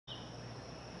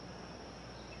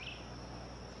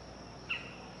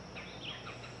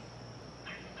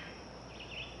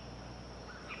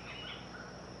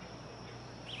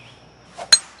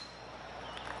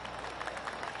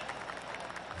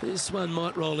This one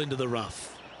might roll into the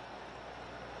rough.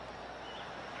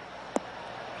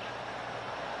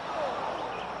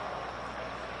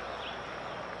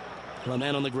 Well, a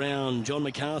man on the ground, John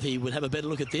McCarthy, would have a better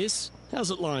look at this.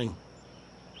 How's it lying?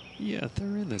 Yeah, they're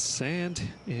in the sand,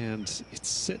 and it's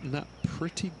sitting up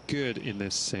pretty good in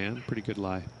this sand. Pretty good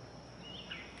lie.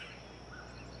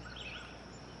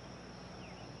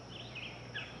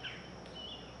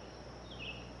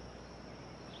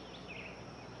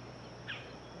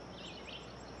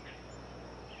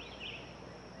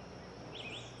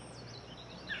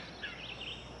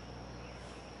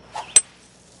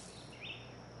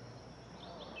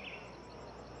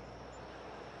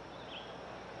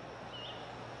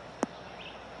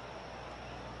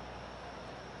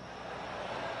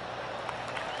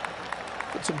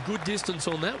 Got some good distance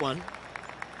on that one.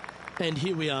 And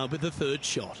here we are with the third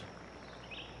shot.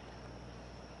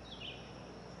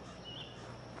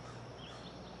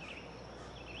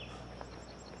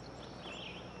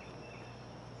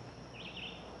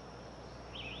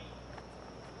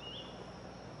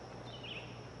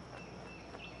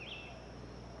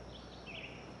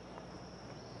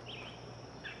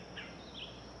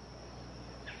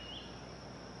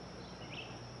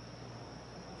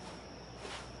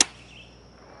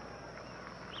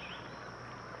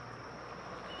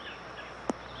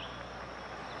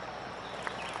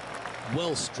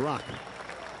 Well struck.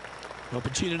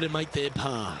 Opportunity to make their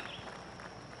par.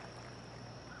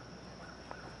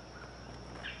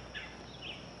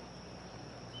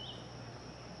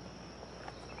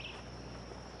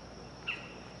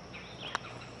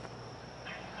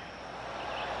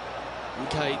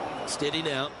 Okay, steady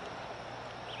now.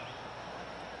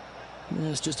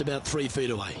 It's just about 3 feet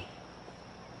away.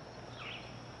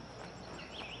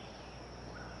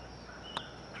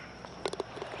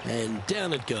 And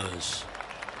down it goes.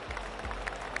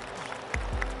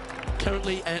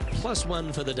 Currently at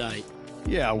 +1 for the day.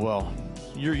 Yeah, well,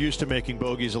 you're used to making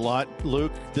bogeys a lot,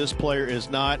 Luke. This player is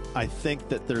not. I think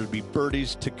that there'll be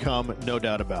birdies to come, no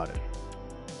doubt about it.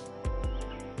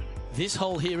 This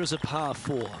hole here is a par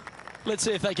 4. Let's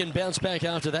see if they can bounce back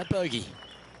after that bogey.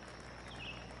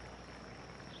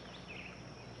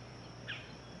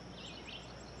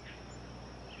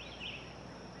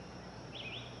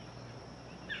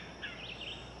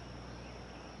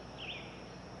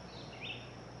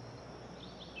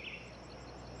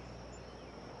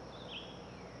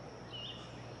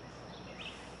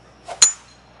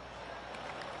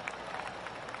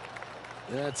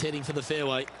 That's heading for the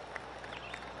fairway.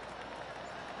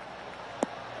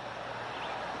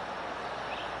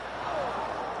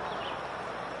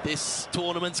 This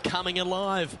tournament's coming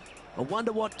alive. I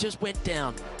wonder what just went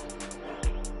down.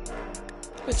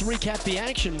 Let's recap the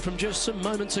action from just some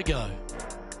moments ago.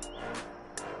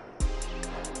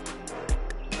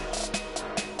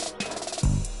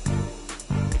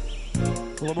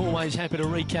 Well, I'm always happy to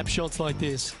recap shots like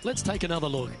this. Let's take another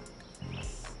look.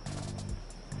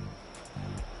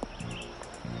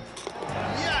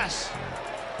 Yes!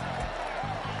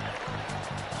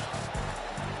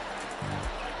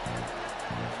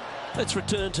 Let's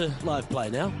return to live play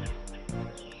now.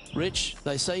 Rich,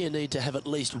 they say you need to have at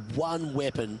least one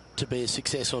weapon to be a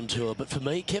success on tour, but for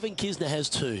me, Kevin Kisner has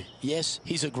 2. Yes,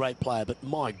 he's a great player, but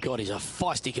my God, he's a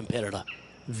feisty competitor.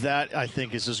 That, I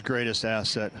think, is his greatest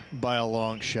asset by a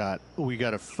long shot. We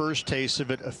got a first taste of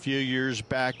it a few years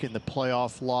back in the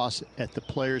playoff loss at the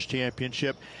Players'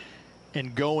 Championship.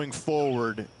 And going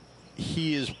forward,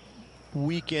 he is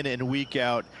week in and week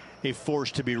out a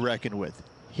force to be reckoned with.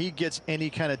 He gets any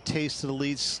kind of taste of the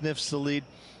lead, sniffs the lead,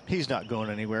 he's not going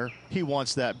anywhere. He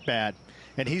wants that bad.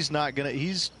 And he's not gonna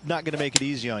make it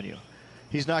easy on you.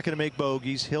 He's not going to make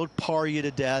bogeys. He'll par you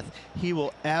to death. He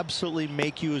will absolutely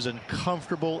make you as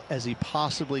uncomfortable as he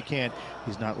possibly can.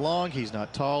 He's not long, he's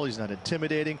not tall, he's not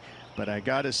intimidating. But I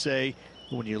got to say,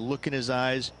 when you look in his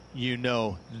eyes, you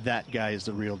know that guy is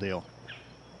the real deal.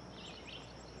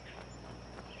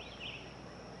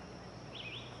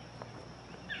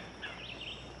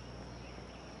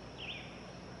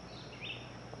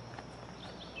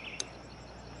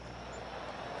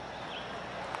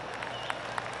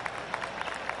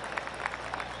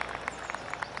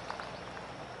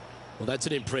 Well, that's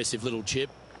an impressive little chip.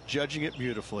 Judging it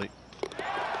beautifully.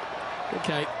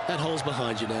 Okay, that hole's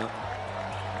behind you now.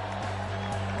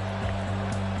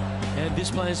 And this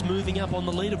player's moving up on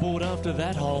the leaderboard after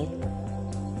that hole.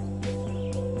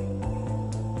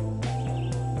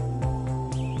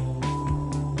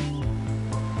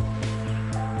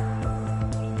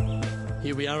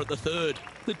 Here we are at the third.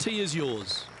 The tee is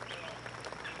yours.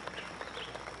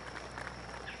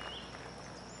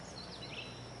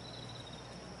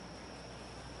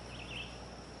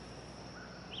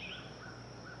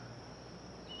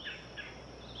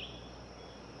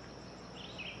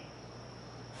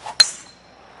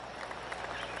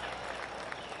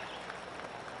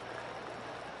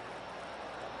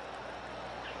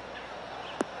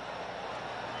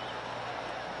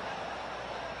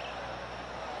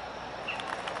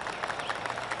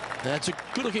 That's a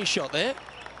good-looking shot there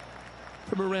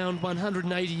from around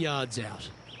 180 yards out.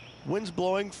 Wind's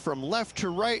blowing from left to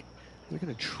right. They're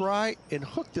going to try and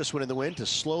hook this one in the wind to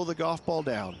slow the golf ball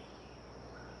down.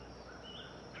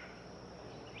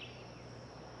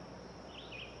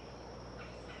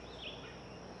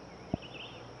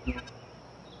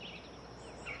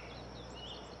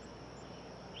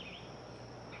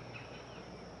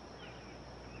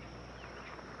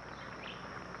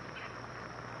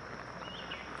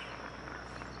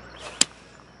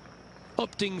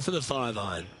 Opting for the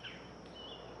 5-iron.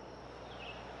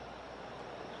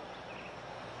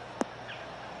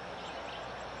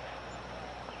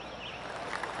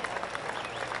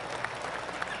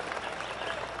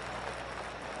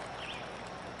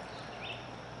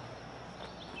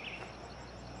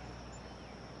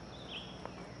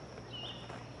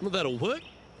 Well, that'll work.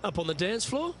 Up on the dance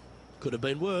floor. Could have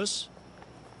been worse.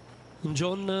 And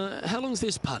John, how long's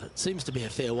this putt? It seems to be a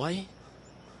fair way.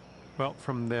 Well,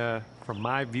 from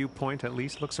my viewpoint at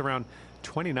least, looks around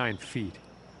 29 feet.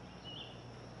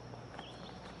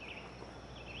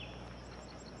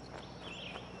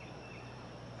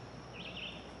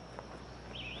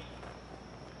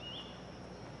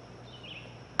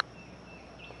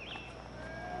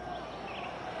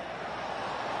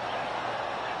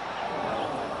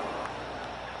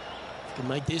 Can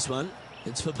make this one.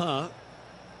 It's for par.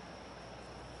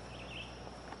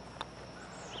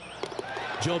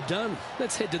 Job done.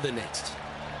 Let's head to the next.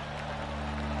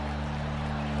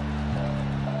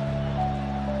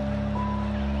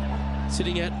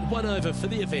 Sitting at 1 over for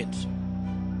the event.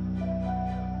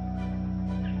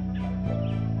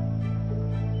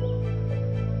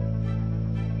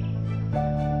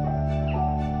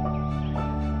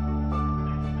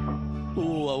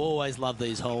 Ooh, I always love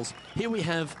these holes. Here we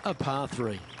have a par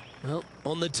 3. Well,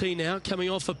 on the tee now,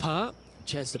 coming off a par.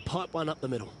 Chance to pipe one up the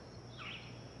middle.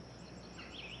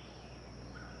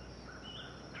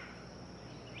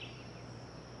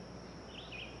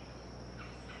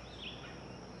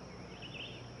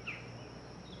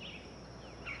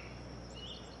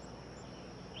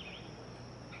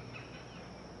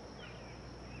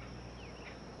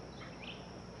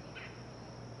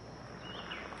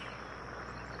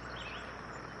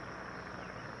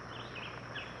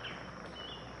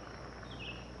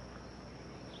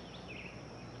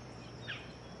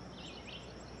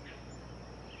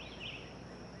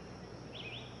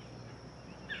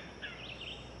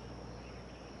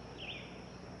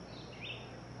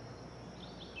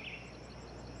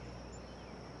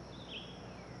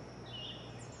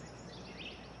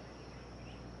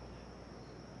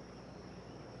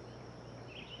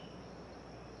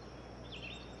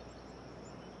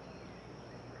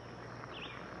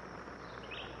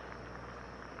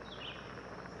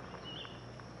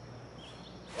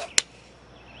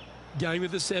 Going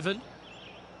with the 7.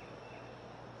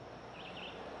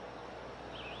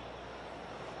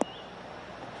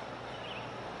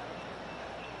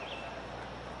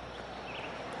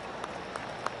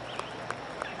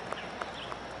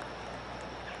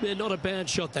 Yeah, not a bad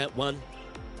shot, that one.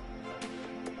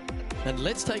 And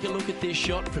let's take a look at this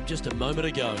shot from just a moment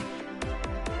ago.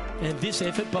 And this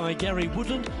effort by Gary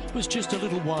Woodland was just a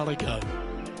little while ago.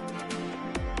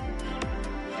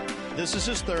 This is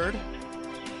his third.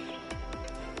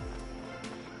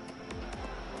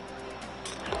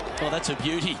 Oh, that's a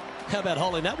beauty. How about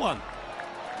holding that one?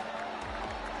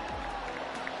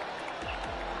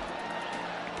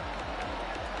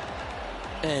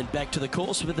 And back to the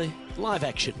course with the live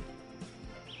action.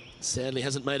 Sadly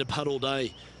hasn't made a putt all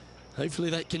day. Hopefully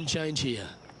that can change here.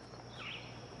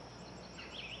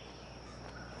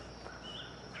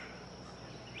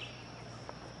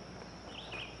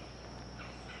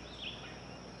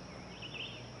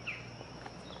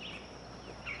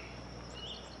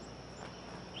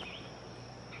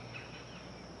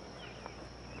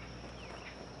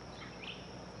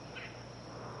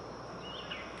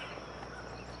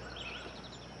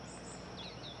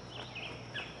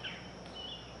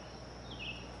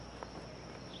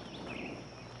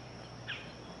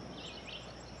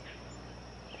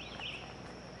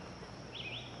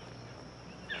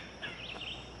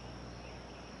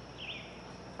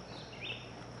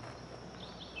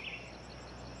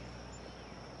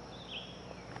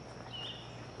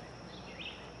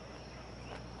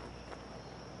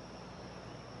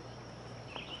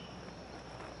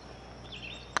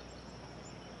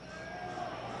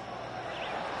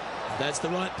 That's the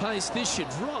right pace. This should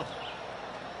drop.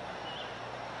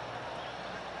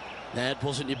 That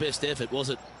wasn't your best effort, was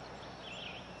it?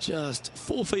 Just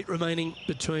 4 feet remaining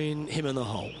between him and the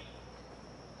hole.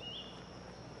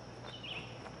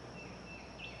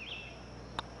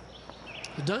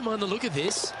 Don't mind the look of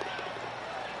this.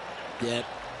 Yeah,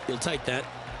 he'll take that.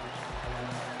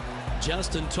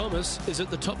 Justin Thomas is at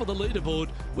the top of the leaderboard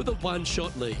with a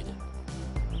one-shot lead.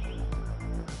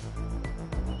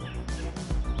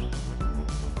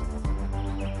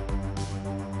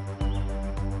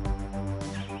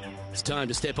 It's time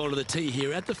to step onto the tee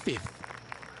here at the 5th.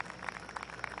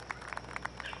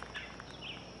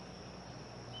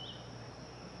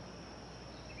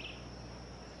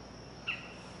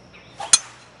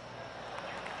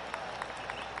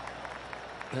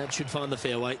 That should find the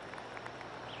fairway.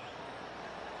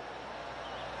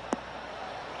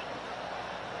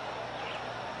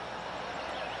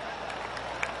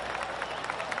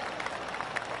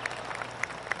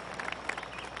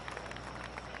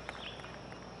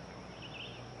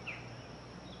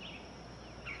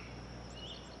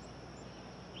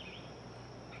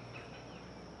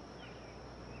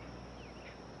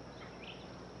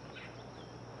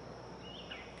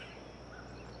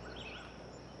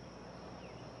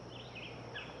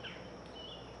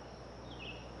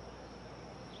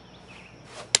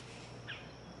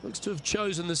 Looks to have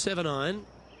chosen the 7-iron.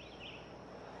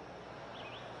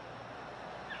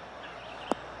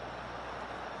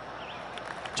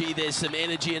 Gee, there's some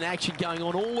energy and action going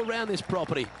on all around this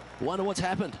property. Wonder what's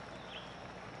happened.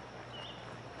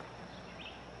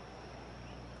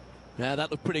 Now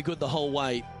that looked pretty good the whole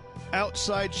way.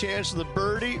 Outside chance of the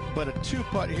birdie, but a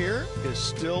 2-putt here is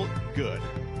still good.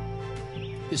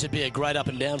 This would be a great up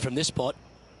and down from this spot.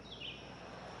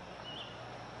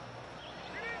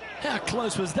 How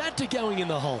close was that to going in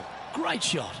the hole? Great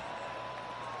shot.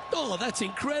 Oh, that's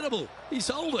incredible. He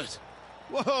sold it.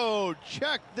 Whoa,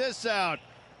 check this out.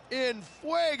 In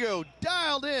fuego,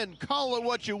 dialed in, call it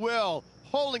what you will.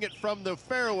 Holding it from the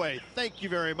fairway. Thank you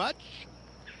very much.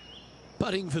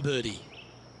 Putting for birdie.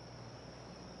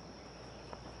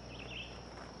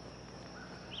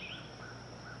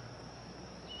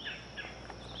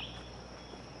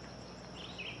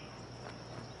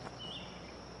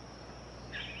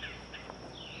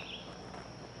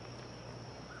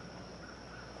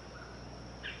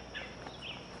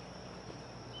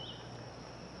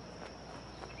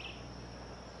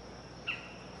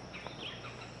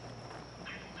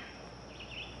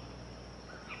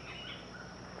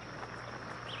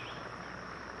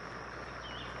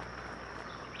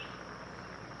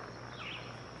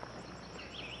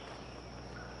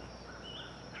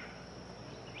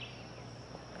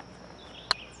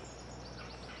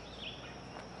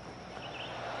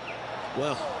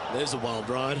 Well, there's a wild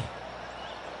ride.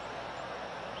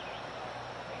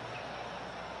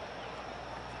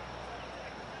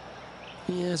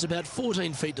 Yeah, it's about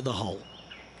 14 feet to the hole.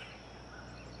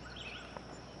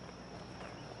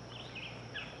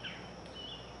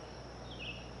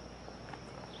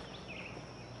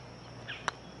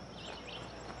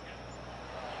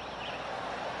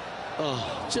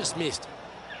 Oh, just missed.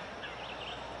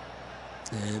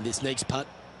 And this next putt,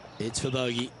 it's for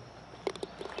bogey.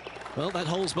 Well, that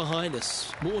hole's behind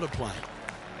us. More to play.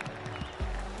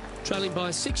 Trailing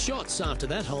by 6 shots after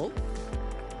that hole.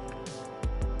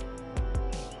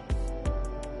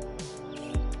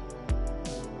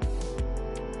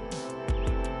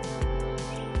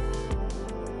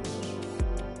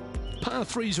 Par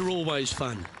 3s are always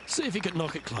fun. See if he can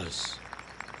knock it close.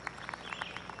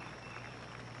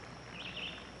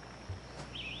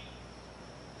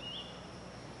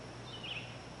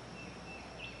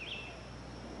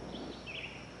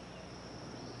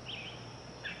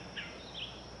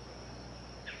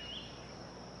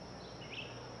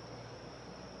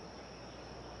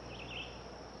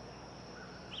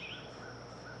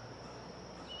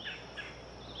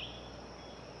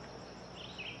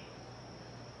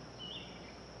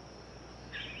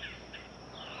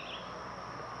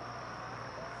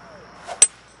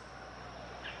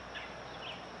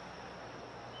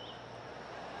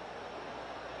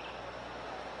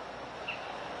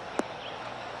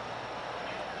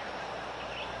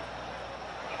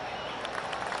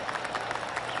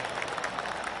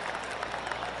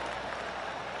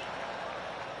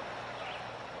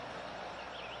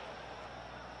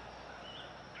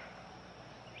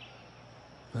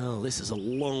 Well, this is a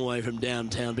long way from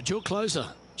downtown, but you're closer.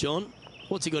 John,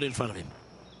 what's he got in front of him?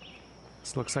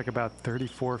 This looks like about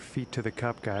 34 feet to the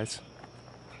cup, guys.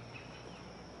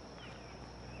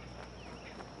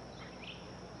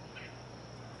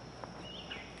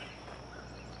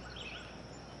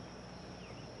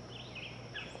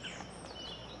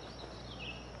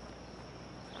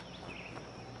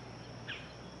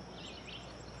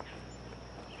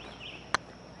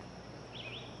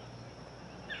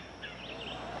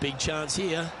 Big chance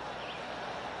here.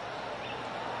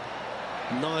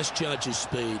 Nice judge's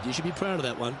speed. You should be proud of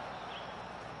that one.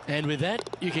 And with that,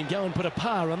 you can go and put a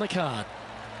par on the card.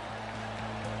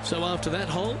 So after that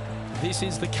hole, this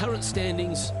is the current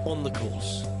standings on the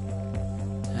course.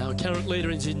 Our current leader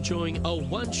is enjoying a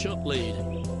one-shot lead.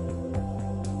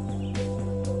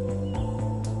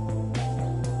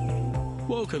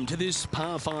 Welcome to this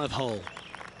par 5 hole.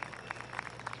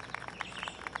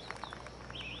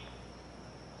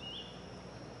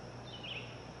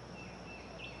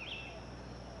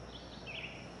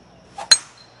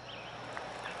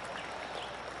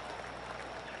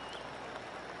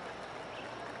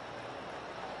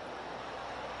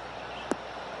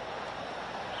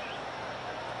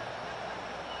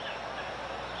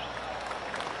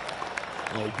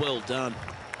 Oh, well done.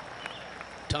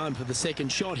 Time for the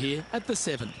second shot here at the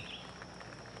 7th.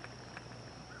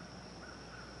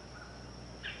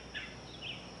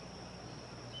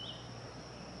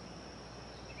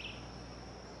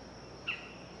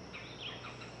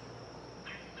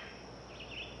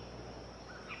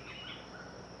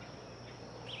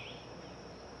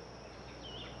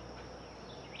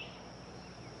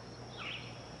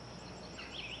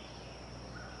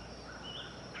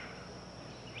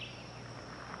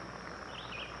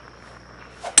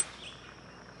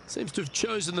 Seems to have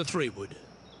chosen the 3-wood.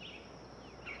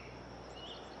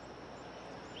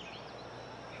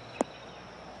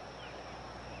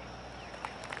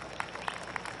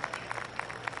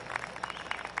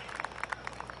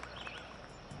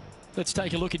 Let's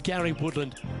take a look at Gary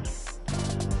Woodland.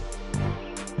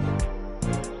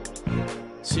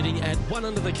 Sitting at 1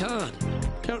 under the card.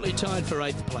 Currently tied for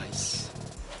 8th place.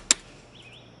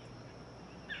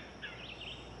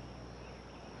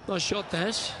 Nice shot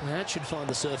that. That should find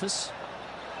the surface.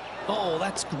 Oh,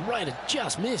 that's great. It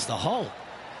just missed the hole.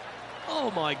 Oh,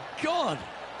 my God.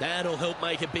 That'll help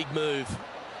make a big move.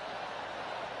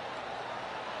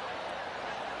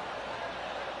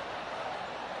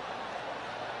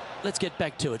 Let's get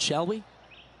back to it, shall we?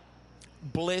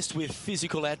 Blessed with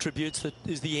physical attributes that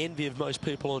is the envy of most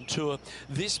people on tour.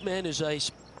 This man is a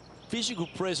physical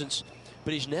presence,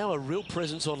 but he's now a real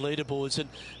presence on leaderboards and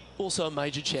also a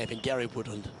major champion, Gary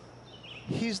Woodland.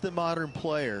 He's the modern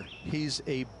player. He's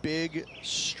a big,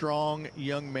 strong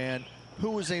young man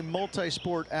who was a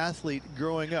multi-sport athlete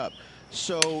growing up.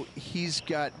 So he's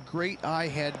got great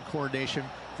eye-hand coordination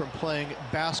from playing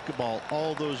basketball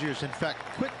all those years. In fact,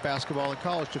 quit basketball in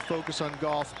college to focus on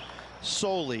golf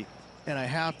solely. And I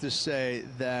have to say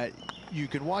that you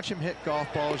can watch him hit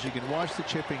golf balls, you can watch the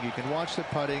chipping, you can watch the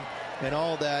putting and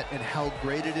all that and how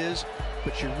great it is,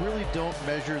 but you really don't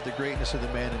measure the greatness of the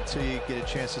man until you get a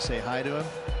chance to say hi to him.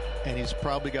 And he's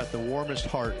probably got the warmest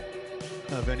heart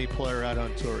of any player out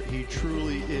on tour. He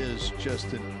truly is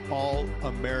just an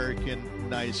all-American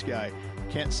nice guy.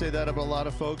 Can't say that about a lot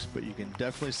of folks, but you can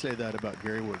definitely say that about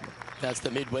Gary Woodland. That's the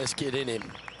Midwest kid in him.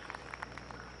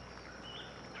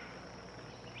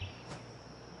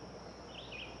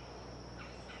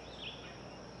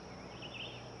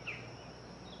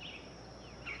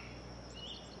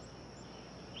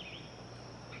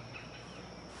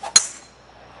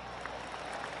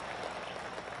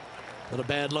 Not a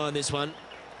bad line, this one.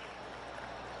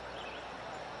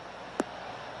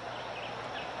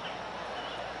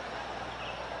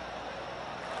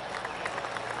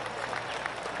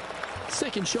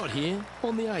 Second shot here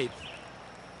on the 8th.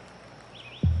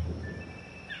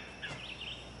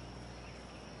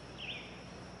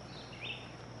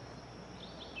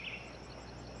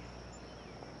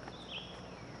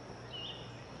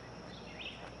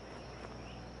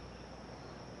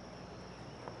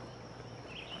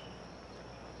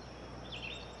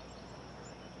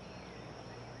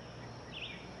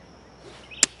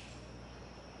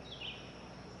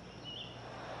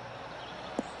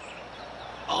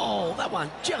 Oh, that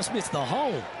one just missed the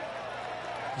hole.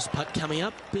 This putt coming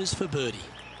up is for birdie.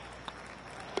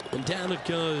 And down it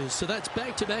goes. So that's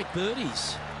back-to-back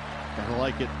birdies. I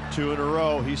like it. 2 in a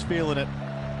row. He's feeling it.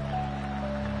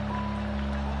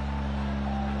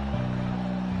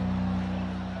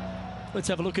 Let's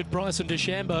have a look at Bryson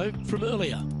DeChambeau from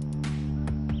earlier.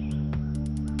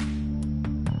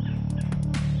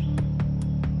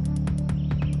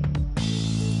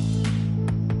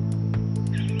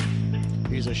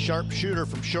 He's a sharp shooter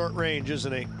from short range,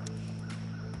 isn't he?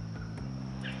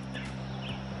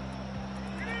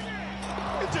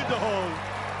 It's in the hole.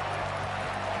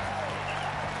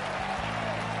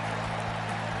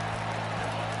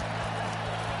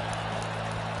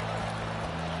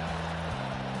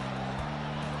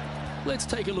 Let's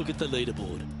take a look at the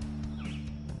leaderboard.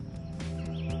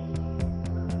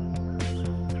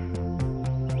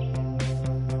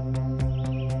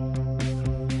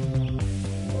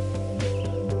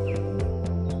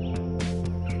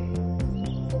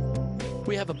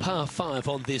 have a par 5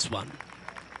 on this one.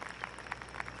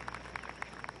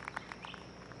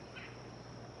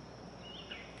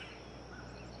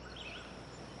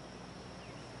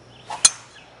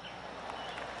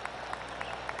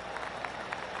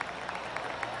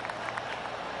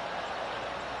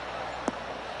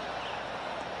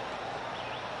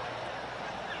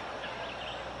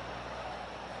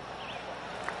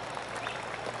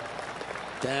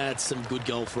 That's some good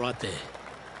golf right there.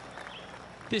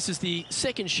 This is the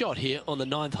second shot here on the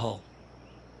 9th hole.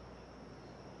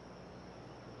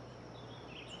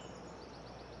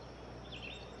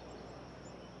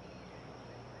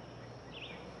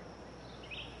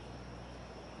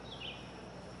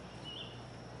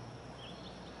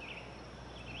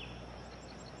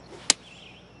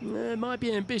 It might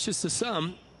be ambitious to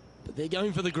some, but they're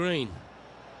going for the green.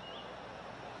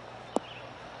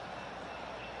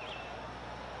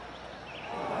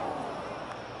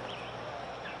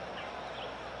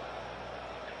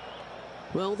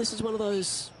 Well, this is one of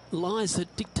those lies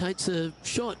that dictates a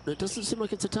shot. It doesn't seem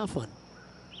like it's a tough one.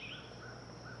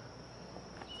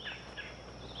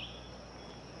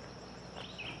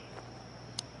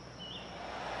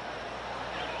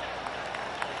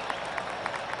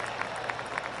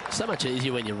 So much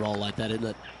easier when you roll like that, isn't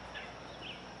it?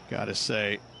 Gotta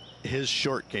say, his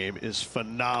short game is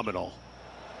phenomenal.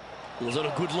 It was on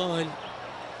a good line.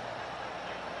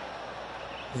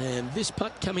 And this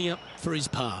putt coming up for his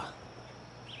par.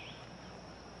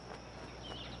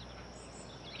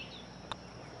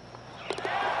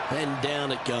 And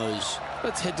down it goes.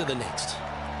 Let's head to the next.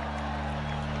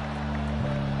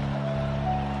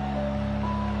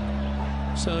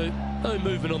 So, no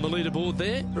movement on the leaderboard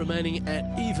there, remaining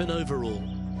at even overall.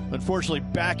 Unfortunately,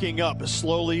 backing up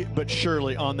slowly but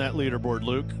surely on that leaderboard,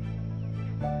 Luke.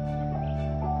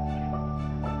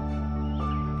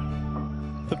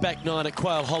 The back nine at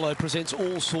Quail Hollow presents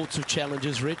all sorts of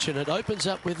challenges, Rich, and it opens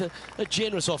up with a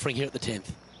generous offering here at the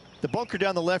 10th. The bunker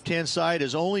down the left-hand side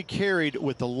is only carried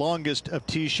with the longest of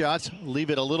tee shots. Leave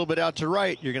it a little bit out to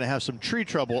right. You're going to have some tree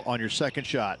trouble on your second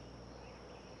shot.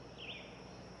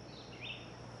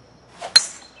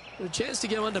 A chance to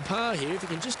go under par here if you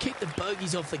can just keep the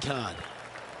bogeys off the card.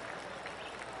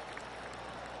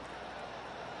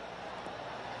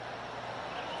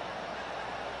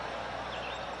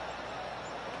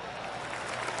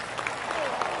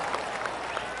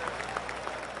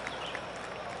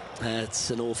 That's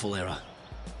an awful error.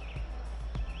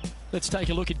 Let's take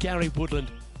a look at Gary Woodland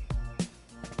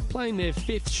playing their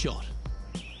 5th shot.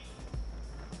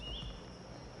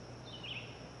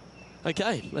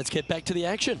 Okay, let's get back to the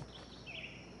action.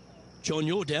 John,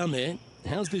 you're down there.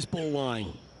 How's this ball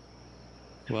lying?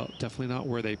 Well, definitely not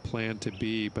where they planned to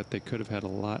be, but they could have had a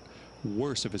lot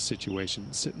worse of a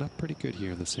situation. Sitting up pretty good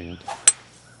here in the sand.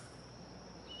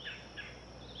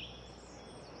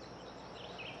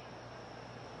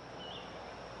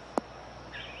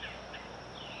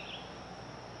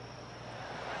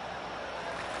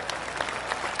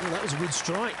 Well, that was a good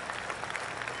strike.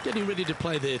 Getting ready to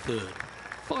play their 3rd.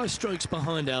 5 strokes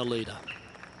behind our leader.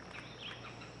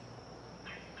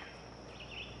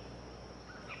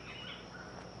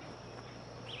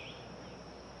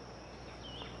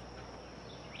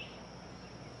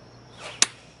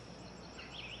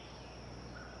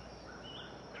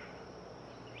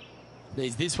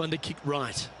 Needs this one to kick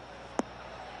right.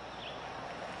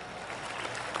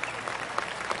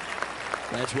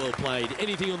 That's well played.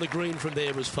 Anything on the green from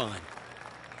there was fine.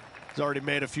 He's already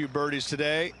made a few birdies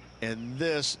today, and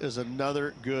this is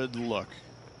another good look.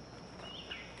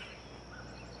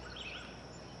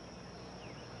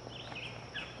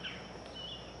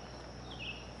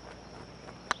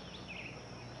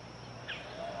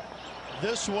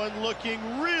 This one looking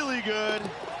really good.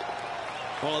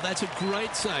 Oh, that's a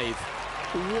great save.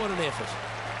 What an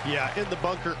effort. Yeah, in the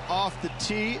bunker off the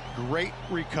tee. Great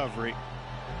recovery.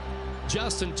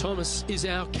 Justin Thomas is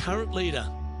our current leader.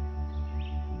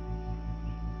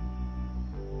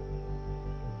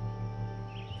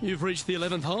 You've reached the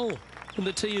 11th hole, and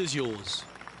the tee is yours.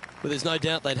 Well, there's no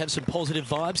doubt they'd have some positive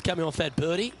vibes coming off that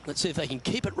birdie. Let's see if they can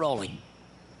keep it rolling.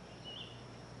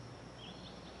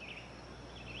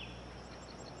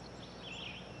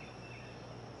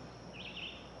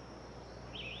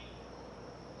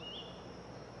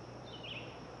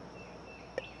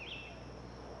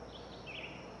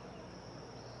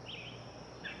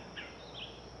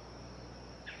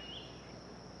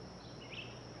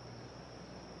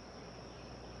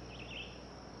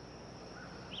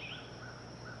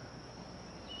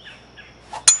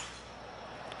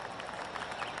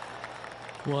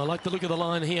 Well, I like the look of the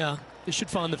line here. This should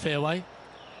find the fairway.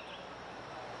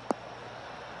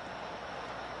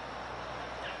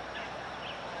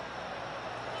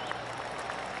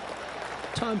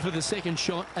 Time for the second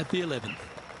shot at the 11th.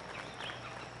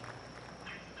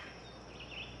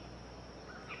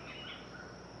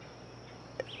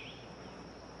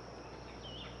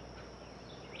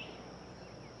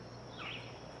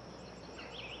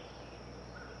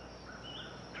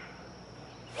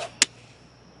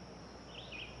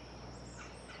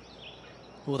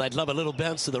 Well, they'd love a little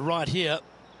bounce to the right here.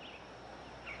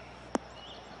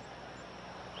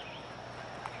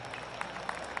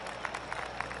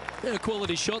 Yeah,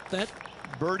 quality shot, that.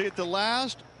 Birdie at the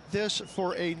last. This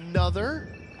for another.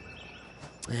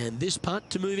 And this putt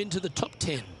to move into the top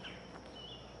 10.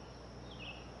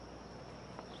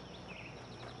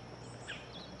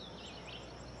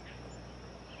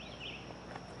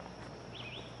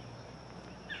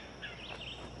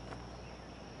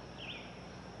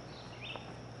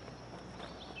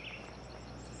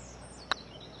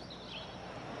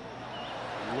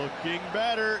 Looking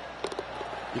better.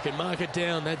 You can mark it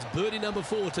down. That's birdie number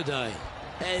 4 today.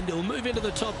 And he'll move into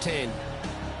the top 10.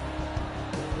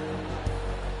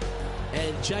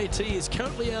 And JT is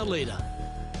currently our leader.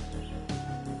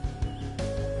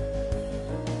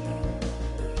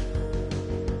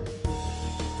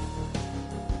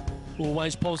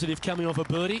 Always positive coming off a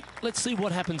birdie. Let's see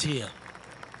what happens here.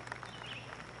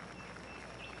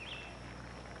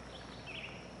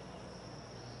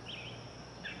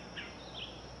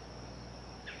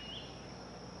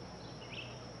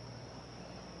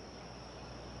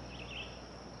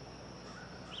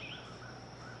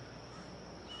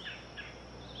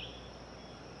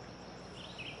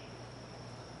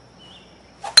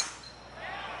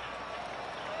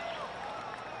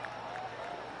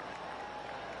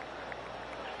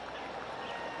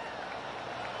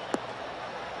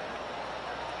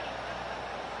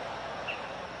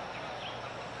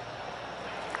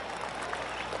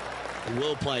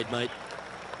 Well played, mate.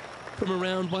 From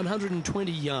around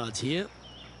 120 yards here.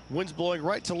 Wind's blowing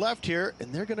right to left here,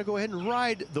 and they're going to go ahead and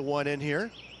ride the one in here.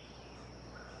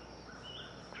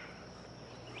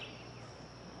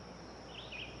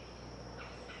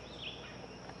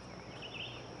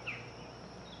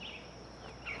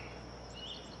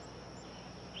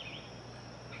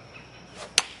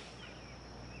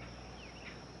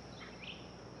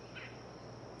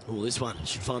 Oh, this one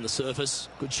should find the surface.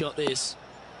 Good shot, this.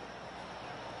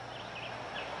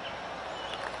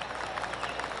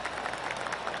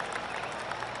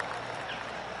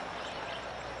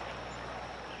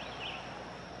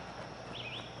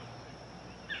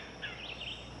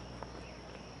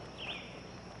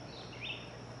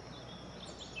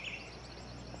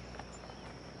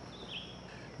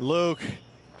 Luke,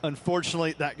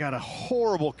 unfortunately, that got a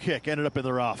horrible kick. Ended up in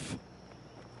the rough.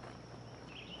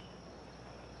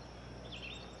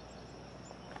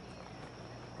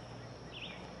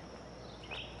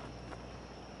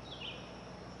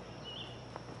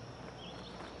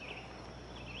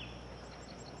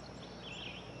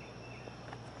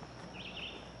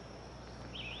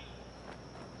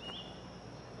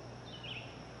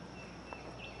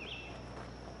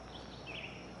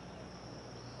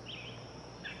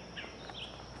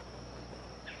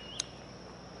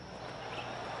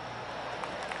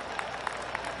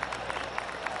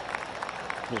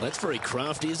 Well, that's very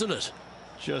crafty, isn't it?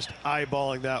 Just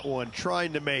eyeballing that one,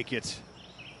 trying to make it.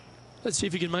 Let's see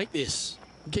if you can make this.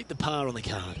 Keep the par on the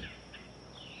card.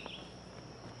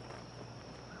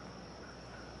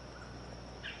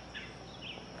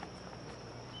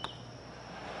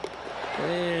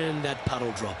 And that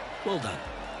puddle drop. Well done.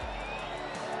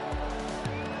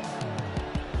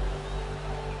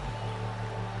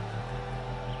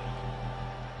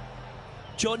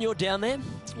 John, you're down there.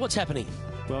 What's happening?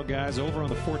 Well, guys, over on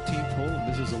the 14th hole,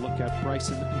 and this is a look at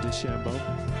Bryson DeChambeau.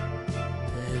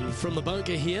 And from the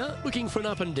bunker here, looking for an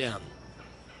up and down.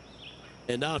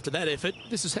 And after that effort,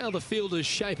 this is how the field is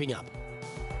shaping up.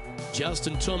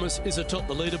 Justin Thomas is atop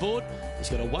the leaderboard. He's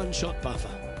got a one-shot buffer.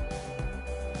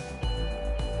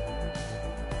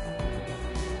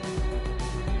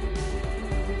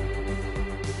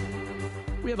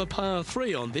 We have a par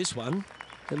 3 on this one.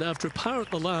 And after a par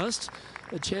at the last,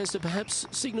 a chance to perhaps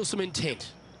signal some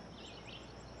intent.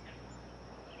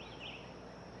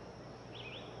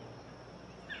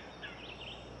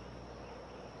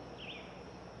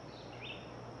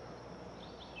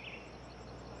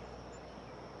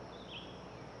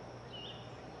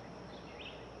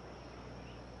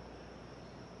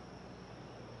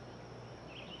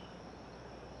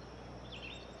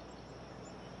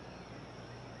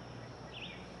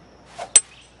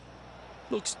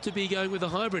 Looks to be going with a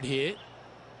hybrid here.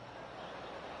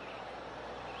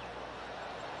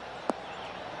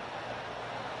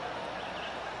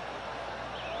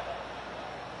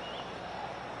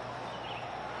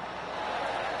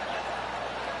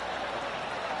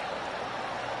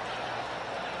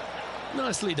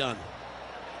 Nicely done.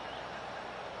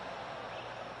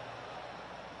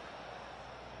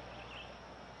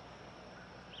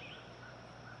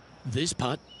 This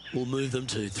putt will move them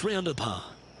to 3 under par.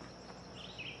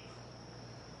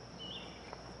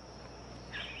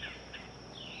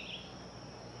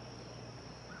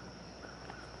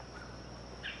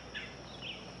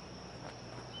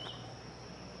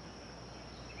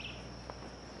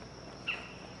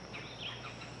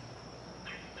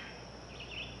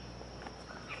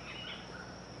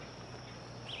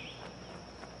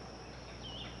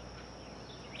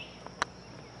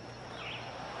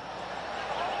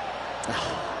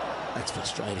 That's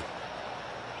frustrating.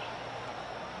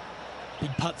 Big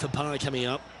putt for par coming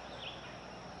up.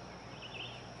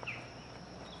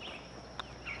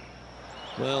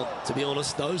 Well, to be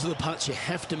honest, those are the putts you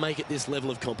have to make at this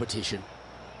level of competition.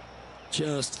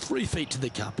 Just 3 feet to the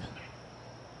cup.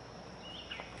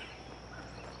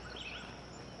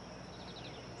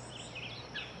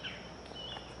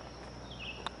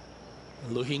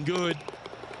 Looking good.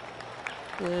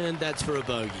 And that's for a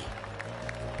bogey.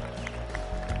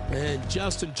 And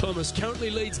Justin Thomas currently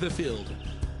leads the field.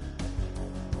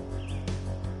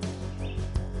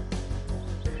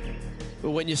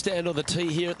 Well, when you stand on the tee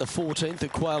here at the 14th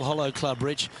at Quail Hollow Club,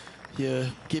 Rich, you're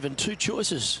given 2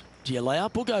 choices. Do you lay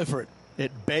up or go for it?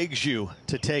 It begs you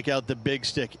to take out the big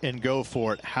stick and go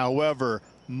for it. However,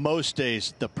 most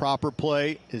days the proper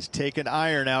play is take an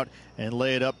iron out and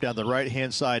lay it up down the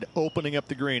right-hand side, opening up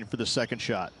the green for the second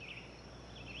shot.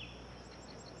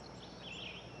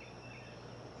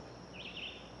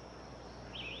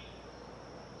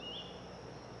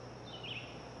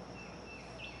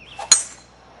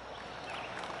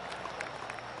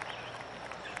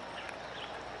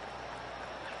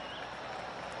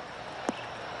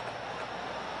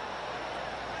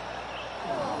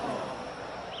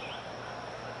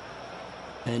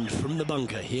 And from the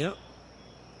bunker here.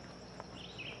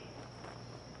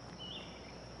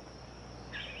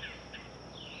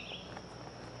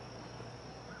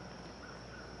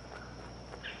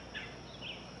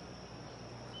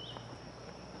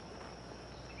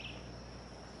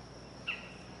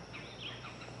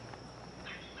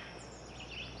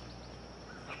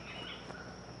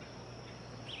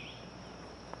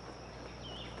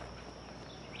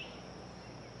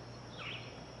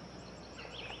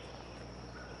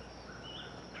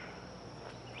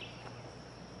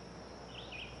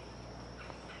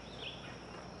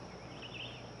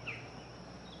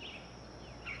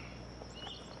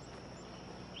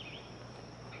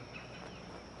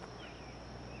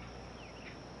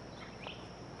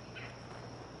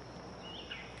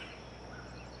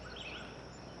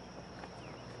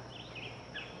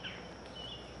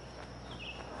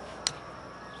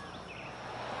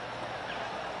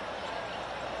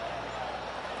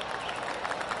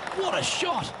 What a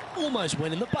shot! Almost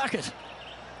went in the bucket.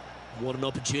 What an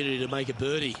opportunity to make a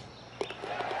birdie.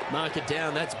 Mark it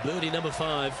down, that's birdie number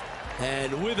 5.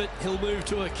 And with it, he'll move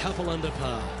to a couple under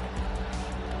par.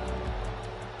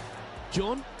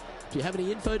 John, do you have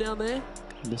any info down there?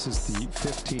 This is the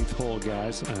 15th hole,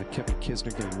 guys. Kevin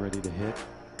Kisner getting ready to hit.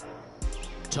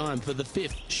 Time for the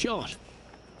 5th shot.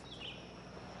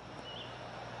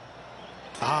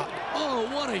 Oh,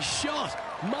 what a shot!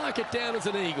 Mark it down as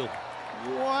an eagle.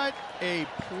 What a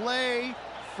play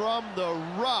from the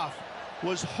rough.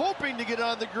 Was hoping to get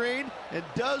on the green and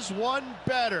does one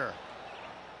better.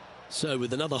 So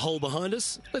with another hole behind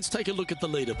us, let's take a look at the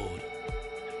leaderboard.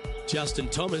 Justin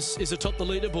Thomas is atop the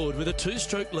leaderboard with a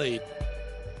 2-stroke lead.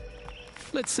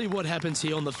 Let's see what happens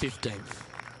here on the 15th.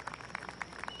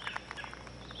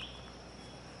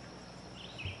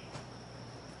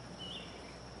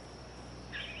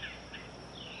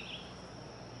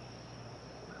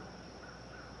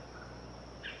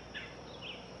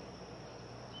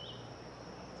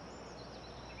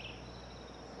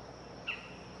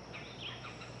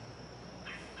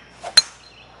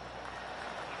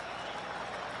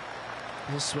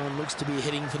 This one looks to be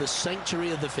heading for the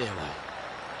sanctuary of the fairway.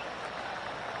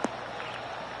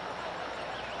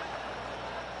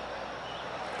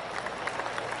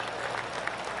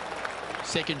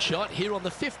 Second shot here on the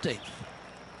 15th.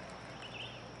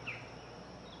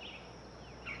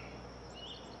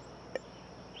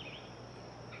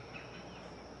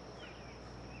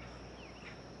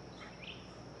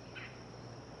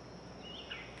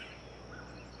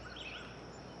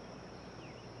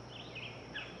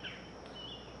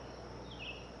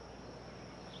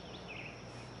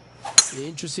 The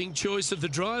interesting choice of the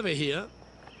driver here.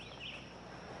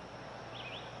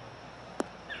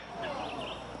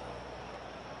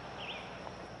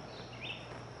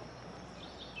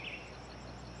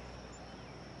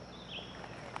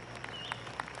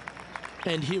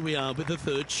 And here we are with the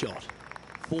third shot.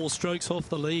 4 strokes off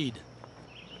the lead.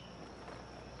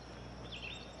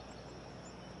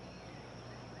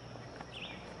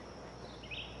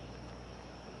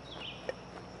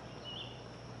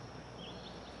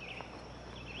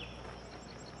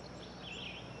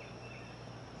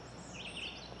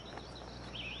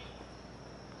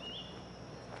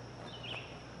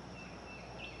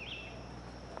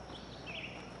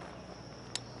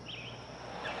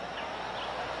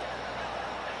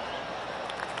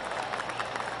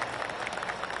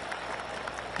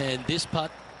 And this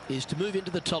putt is to move into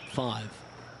the top 5.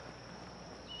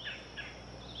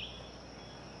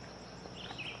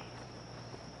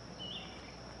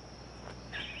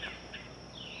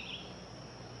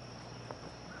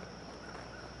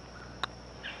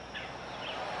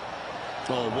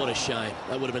 Oh, what a shame.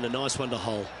 That would have been a nice one to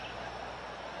hole.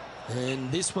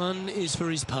 And this one is for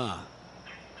his par.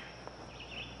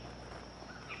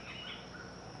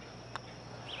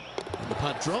 The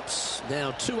putt drops,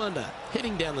 now 2 under,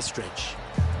 heading down the stretch.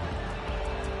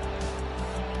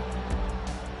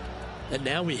 And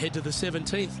now we head to the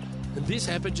 17th, and this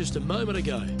happened just a moment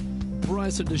ago.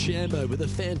 Bryson DeChambeau with a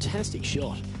fantastic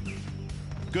shot.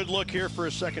 Good look here for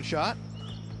a second shot.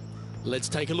 Let's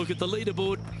take a look at the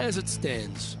leaderboard as it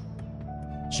stands.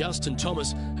 Justin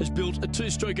Thomas has built a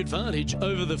 2-stroke advantage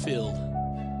over the field.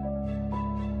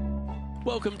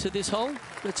 Welcome to this hole.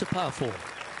 It's a par 4.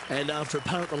 And after a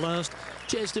par at the last,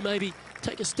 chance to maybe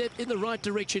take a step in the right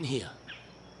direction here.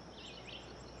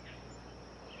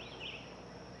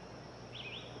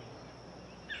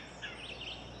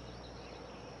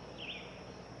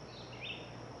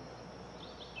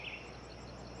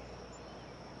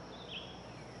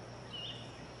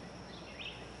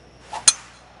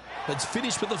 Let's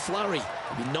finish with a flurry.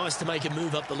 It'd be nice to make a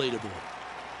move up the leaderboard.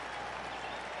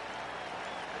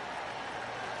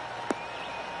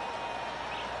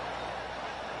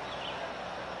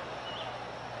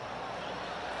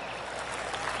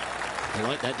 You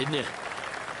like that, didn't you?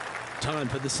 Time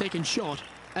for the second shot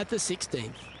at the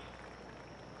 16th.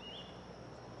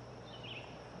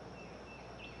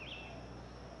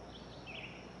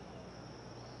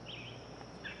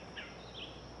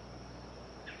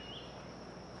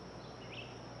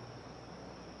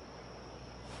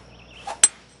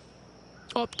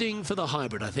 Opting for the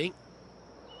hybrid, I think.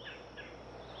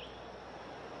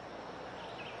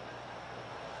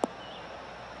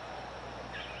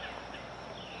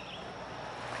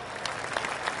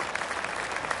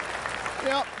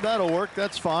 Yep, that'll work.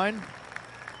 That's fine.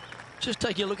 Just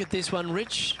taking a look at this one,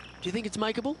 Rich. Do you think it's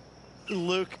makeable?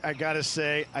 Luke, I gotta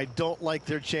say, I don't like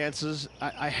their chances.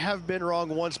 I have been wrong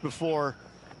once before,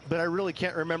 but I really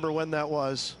can't remember when that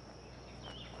was.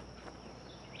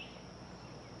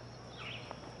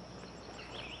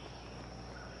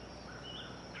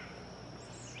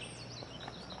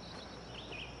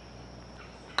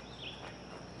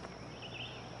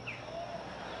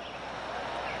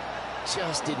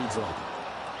 Just didn't drop.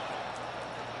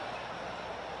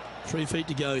 3 feet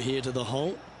to go here to the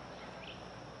hole.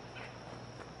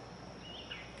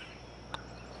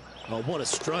 Oh, what a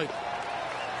stroke.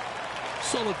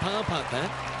 Solid par putt,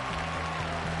 that.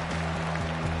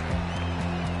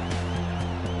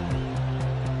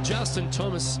 Justin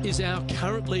Thomas is our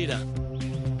current leader.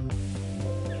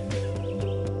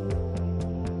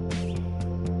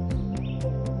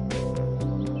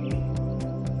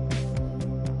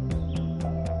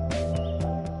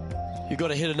 You've got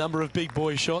to hit a number of big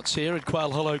boy shots here at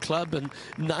Quail Hollow Club, and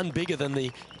none bigger than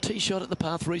the tee shot at the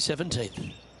par 3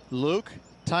 17th. Luke,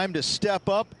 time to step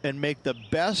up and make the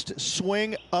best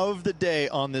swing of the day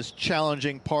on this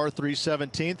challenging par 3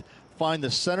 17th. Find the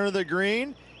center of the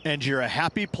green, and you're a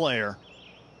happy player.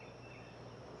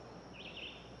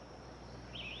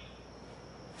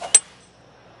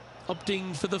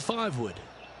 Opting for the 5-wood.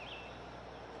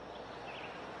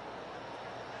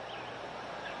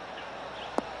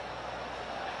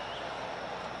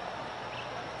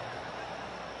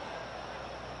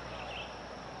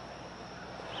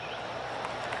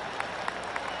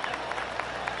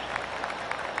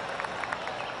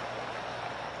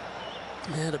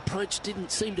 That approach didn't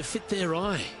seem to fit their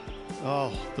eye.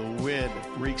 Oh, the wind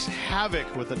wreaks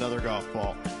havoc with another golf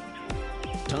ball.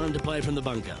 Time to play from the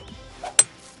bunker.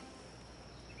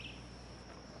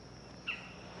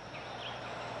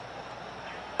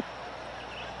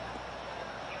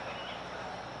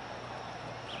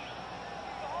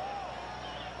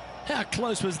 How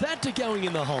close was that to going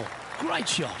in the hole? Great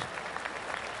shot.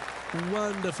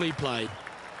 Wonderfully played.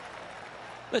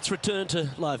 Let's return to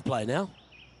live play now.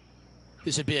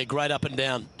 This would be a great up and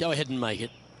down. Go ahead and make it.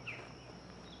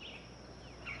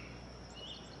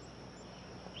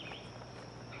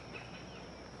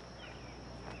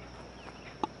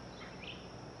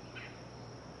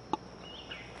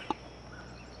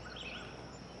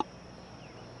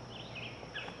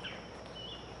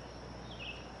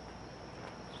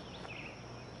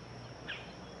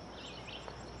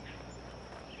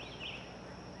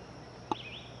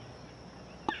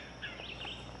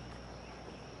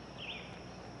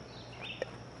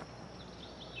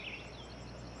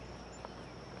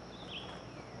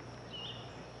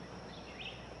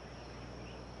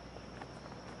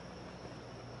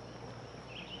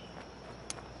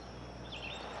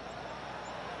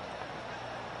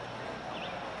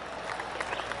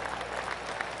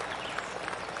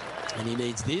 And he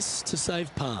needs this to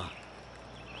save par.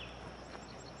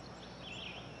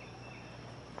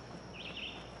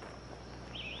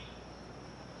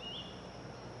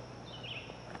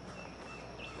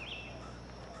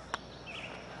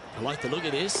 I like the look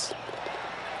of this.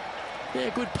 Yeah,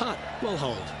 good putt. Well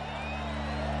hold.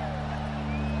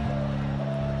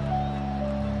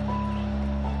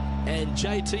 And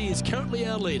JT is currently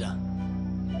our leader.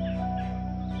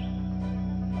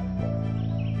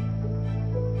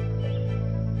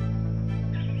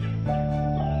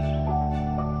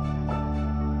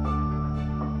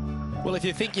 Well, if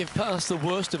you think you've passed the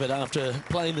worst of it after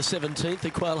playing the 17th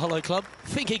at Quail Hollow Club,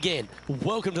 think again.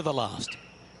 Welcome to the last.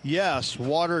 Yes,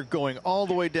 water going all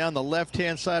the way down the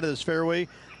left-hand side of this fairway.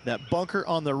 That bunker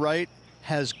on the right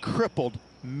has crippled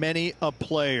many a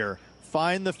player.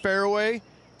 Find the fairway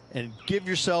and give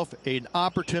yourself an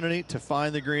opportunity to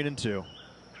find the green in two.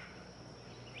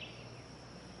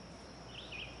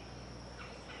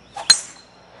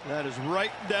 That is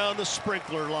right down the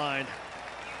sprinkler line.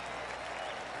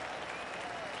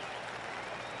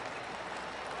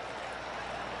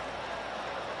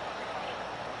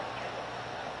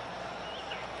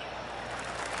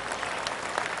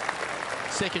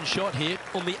 Second shot here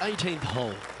on the 18th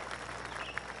hole.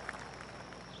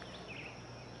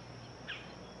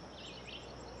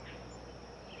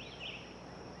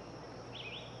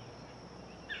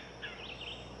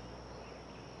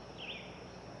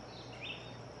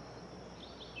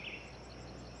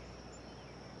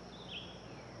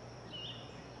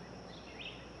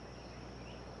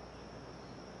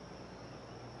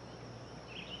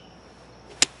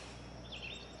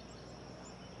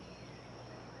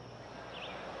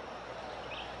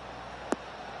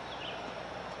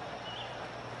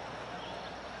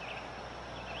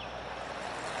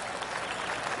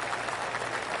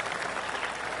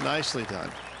 Nicely done.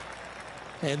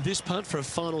 And this putt for a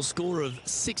final score of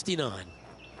 69.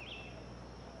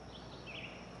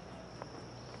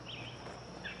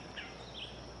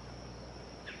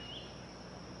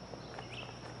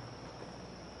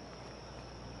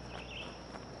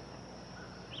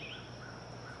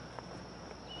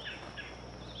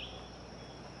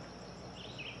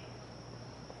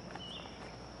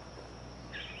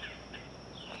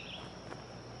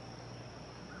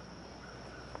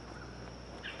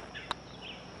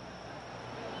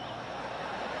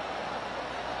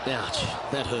 Ouch,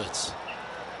 that hurts.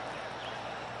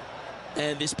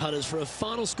 And this putt is for a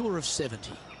final score of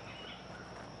 70.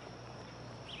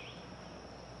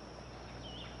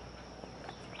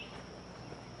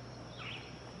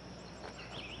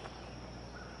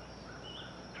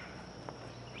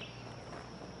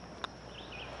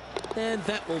 And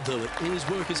that will do it. His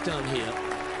work is done here.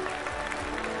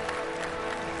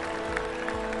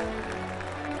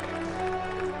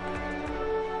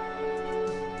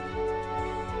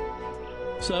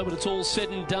 So, but it's all said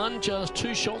and done. Just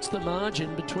 2 shots the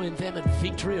margin between them and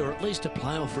victory, or at least a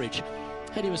playoff, Rich.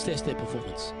 How do you assess their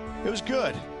performance? It was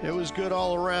good. It was good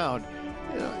all around.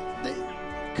 You know,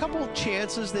 a couple of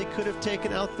chances they could have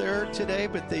taken out there today,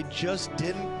 but they just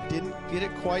didn't get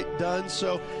it quite done.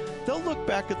 So they'll look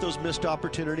back at those missed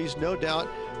opportunities, no doubt.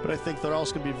 But I think they're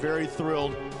also going to be very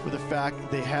thrilled with the fact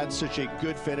that they had such a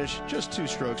good finish, just 2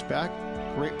 strokes back.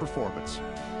 Great performance.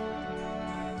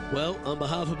 Well, on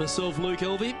behalf of myself, Luke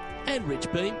Elvey, and Rich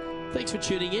Beam, thanks for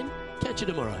tuning in. Catch you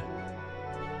tomorrow.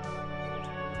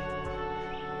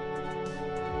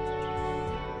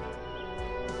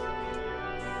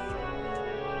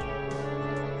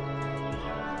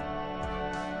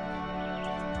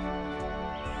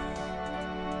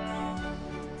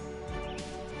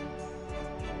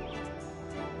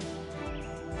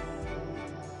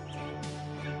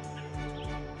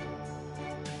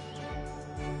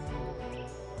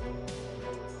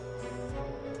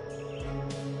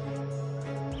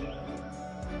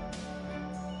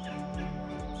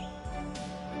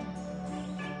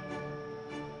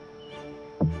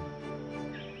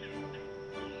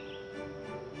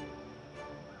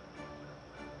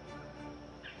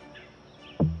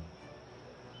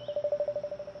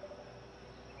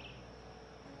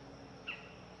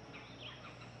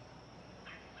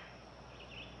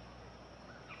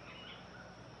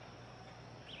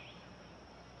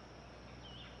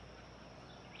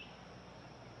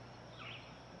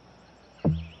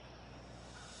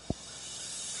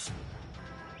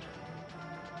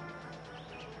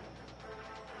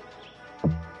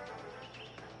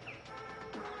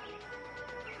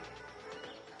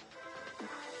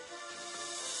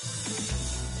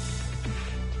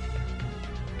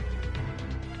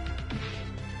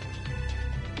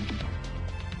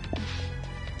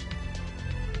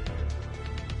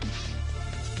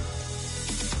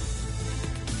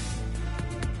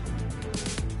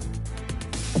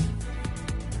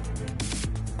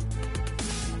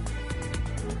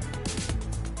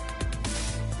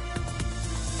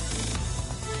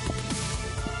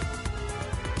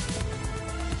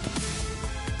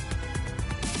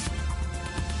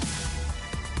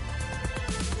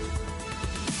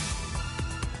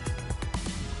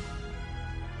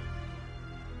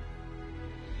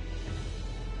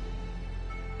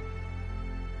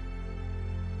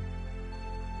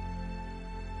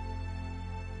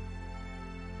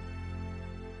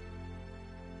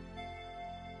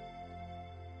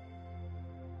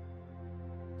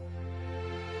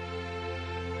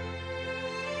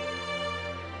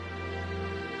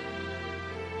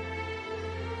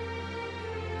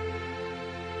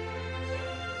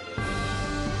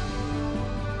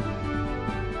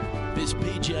 this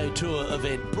PGA Tour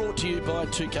event, brought to you by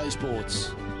 2K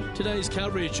Sports. Today's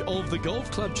coverage of the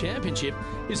Golf Club Championship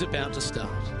is about to start.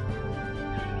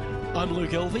 I'm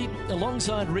Luke Elvey,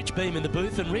 alongside Rich Beam in the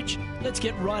booth. And Rich, let's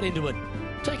get right into it.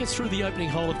 Take us through the opening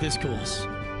hole of this course.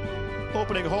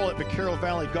 Opening hole at Vaquero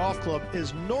Valley Golf Club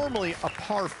is normally a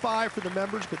par 5 for the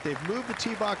members, but they've moved the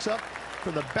tee box up.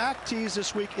 From the back tees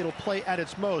this week, it'll play at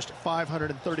its most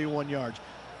 531 yards.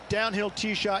 Downhill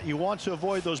tee shot, you want to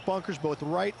avoid those bunkers both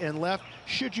right and left.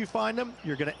 Should you find them,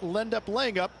 you're going to end up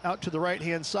laying up out to the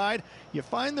right-hand side. You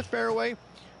find the fairway,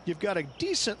 you've got a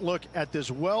decent look at this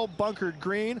well-bunkered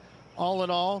green. All in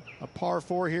all, a par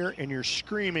 4 here, and you're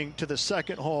screaming to the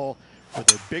second hole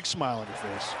with a big smile on your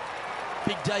face.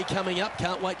 Big day coming up.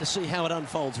 Can't wait to see how it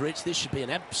unfolds, Rich. This should be an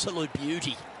absolute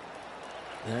beauty.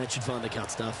 That should find the cut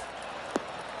stuff.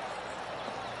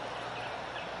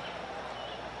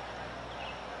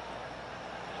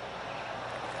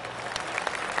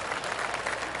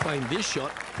 Playing this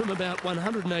shot from about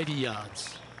 180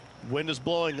 yards. Wind is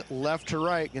blowing left to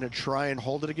right. Going to try and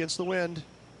hold it against the wind.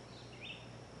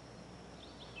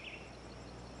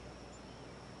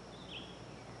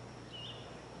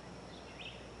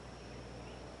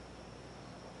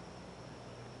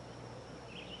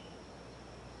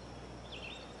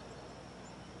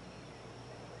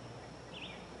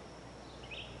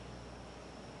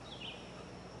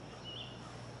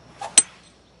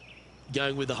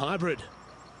 Going with the hybrid.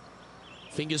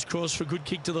 Fingers crossed for a good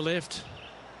kick to the left.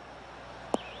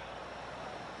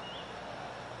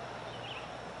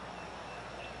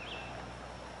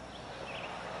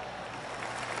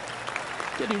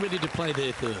 Getting ready to play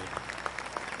their third.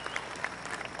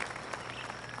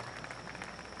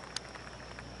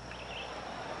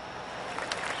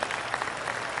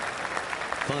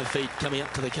 Five feet coming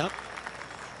up to the cup.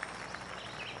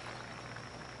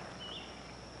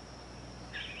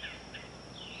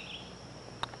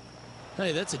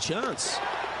 Hey, that's a chance.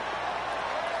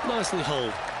 Nicely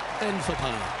holed and for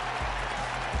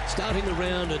par. Starting the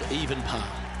round at even par.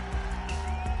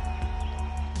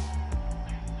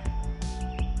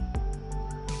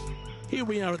 Here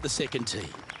we are at the second tee.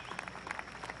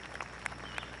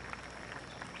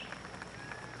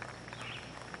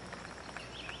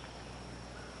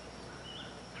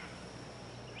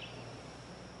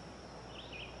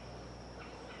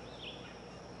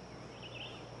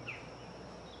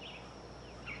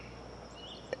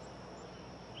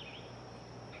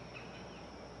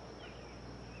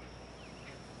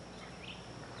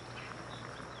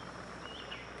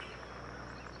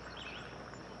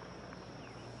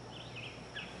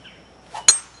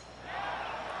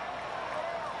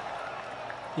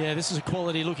 Yeah, this is a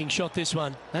quality looking shot, this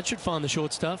one. That should find the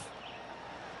short stuff.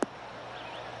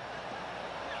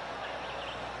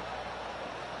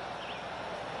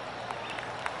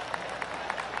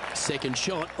 Second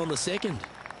shot on the second.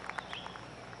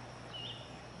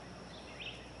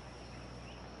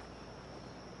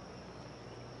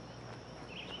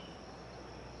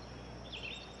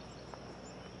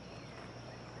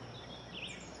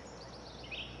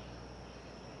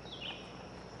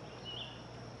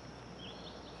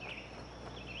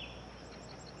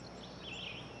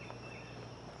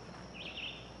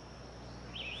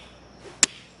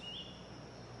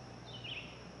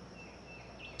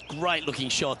 Great looking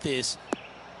shot, this.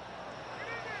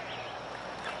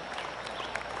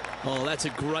 Oh, that's a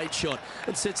great shot.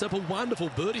 It sets up a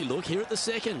wonderful birdie look here at the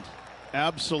second.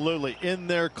 Absolutely. In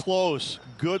there close.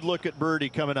 Good look at birdie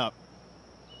coming up.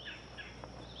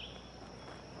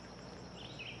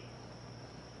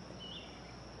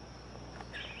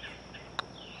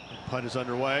 Putt is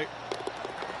underway.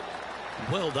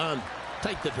 Well done.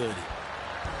 Take the birdie.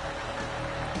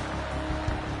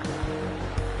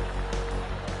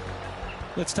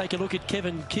 Let's take a look at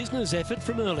Kevin Kisner's effort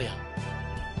from earlier.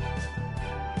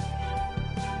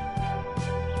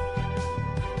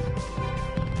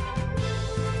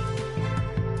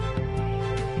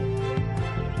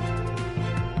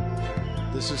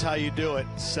 This is how you do it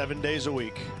 7 days a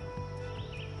week.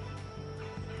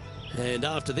 And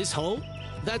after this hole,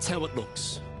 that's how it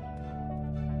looks.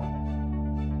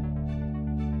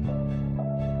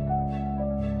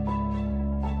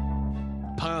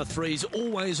 Par threes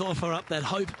always offer up that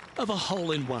hope of a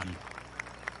hole-in-one.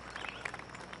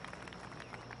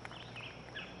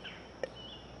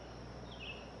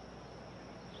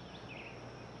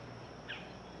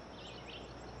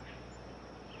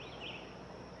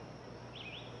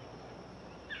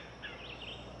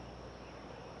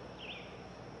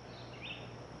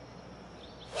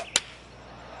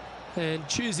 And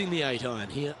choosing the 8-iron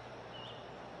here.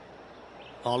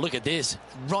 Oh, look at this.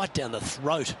 Right down the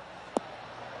throat.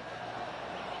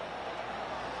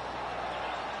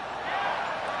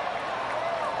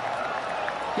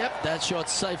 Yep, that shot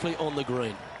safely on the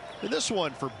green. And this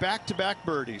one for back-to-back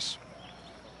birdies.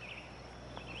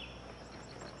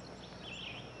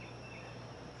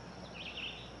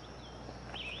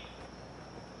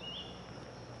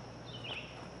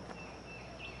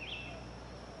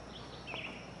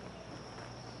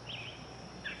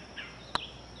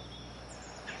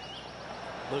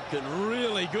 Looking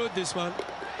really good, this one.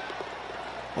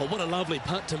 Oh, what a lovely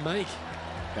putt to make.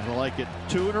 Gotta like it.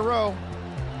 2 in a row.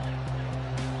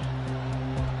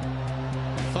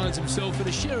 Finds himself in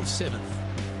a share of 7th.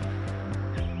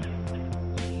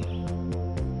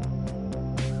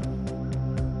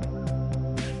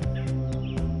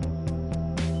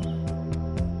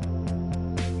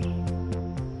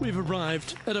 We've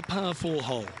arrived at a par 4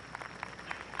 hole.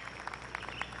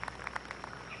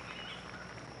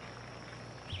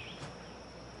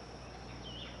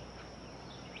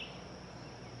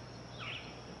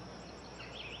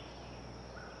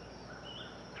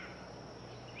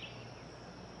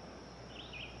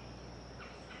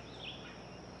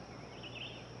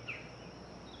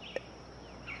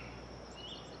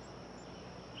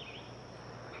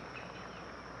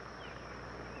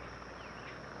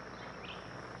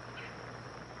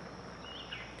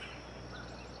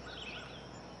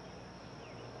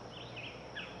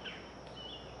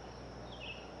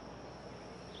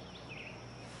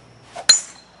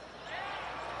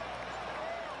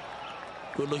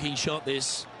 Good looking shot,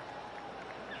 this.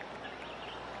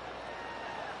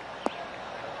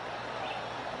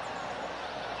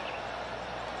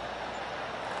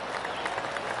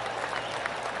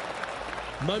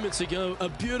 Moments ago, a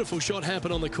beautiful shot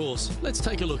happened on the course. Let's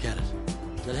take a look at it.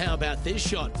 And how about this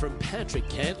shot from Patrick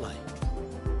Cantlay?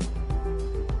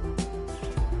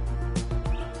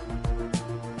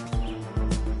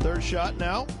 Third shot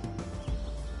now.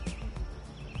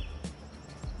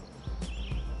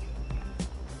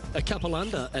 A couple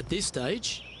under at this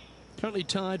stage. Currently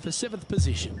tied for 7th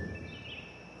position.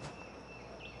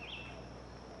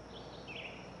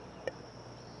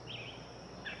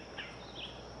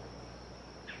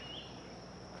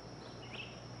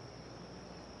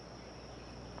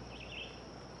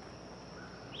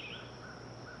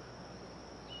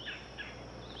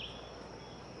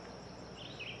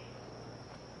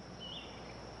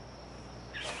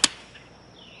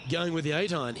 Going with the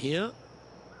 8-iron here.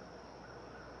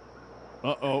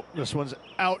 Uh-oh, this one's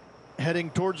out, heading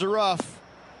towards the rough.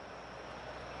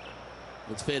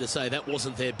 It's fair to say that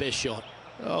wasn't their best shot.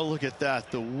 Oh, look at that.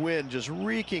 The wind just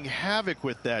wreaking havoc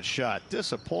with that shot.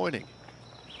 Disappointing.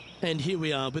 And here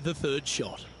we are with the 3rd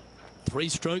shot. 3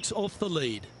 strokes off the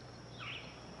lead.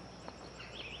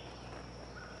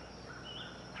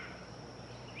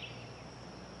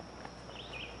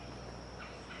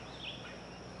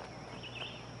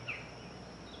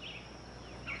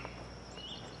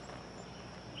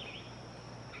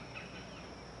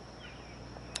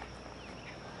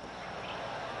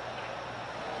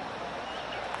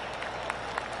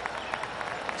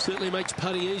 Certainly makes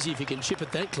putting easy if you can chip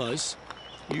it that close.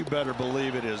 You better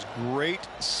believe it is great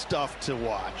stuff to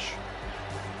watch.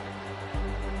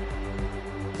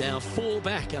 Now 4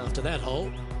 back after that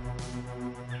hole.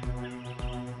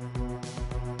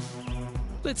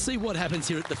 Let's see what happens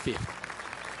here at the 5th.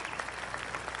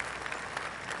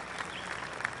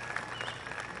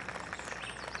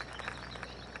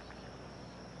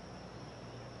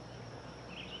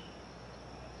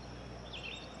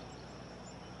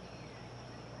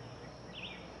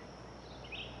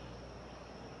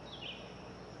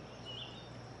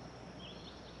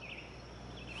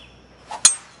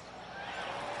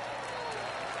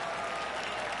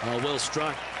 Oh, well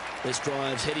struck. This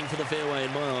drive's heading for the fairway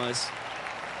in my eyes.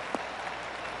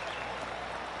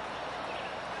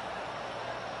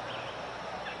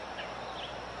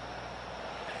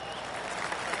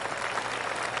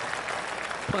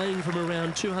 Playing from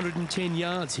around 210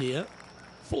 yards here.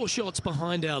 4 shots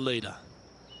behind our leader.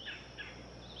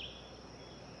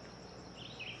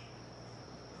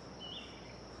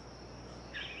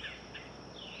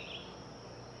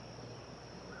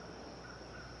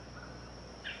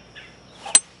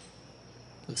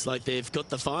 Looks like they've got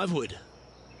the 5-wood.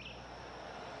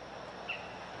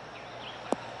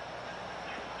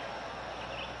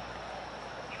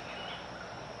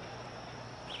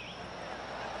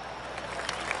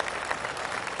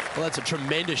 Well, that's a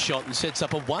tremendous shot and sets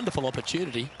up a wonderful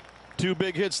opportunity. 2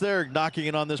 big hits there, knocking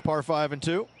it on this par 5 and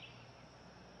 2.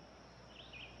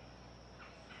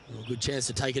 Well, good chance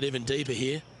to take it even deeper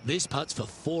here. This putt's for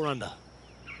 4 under.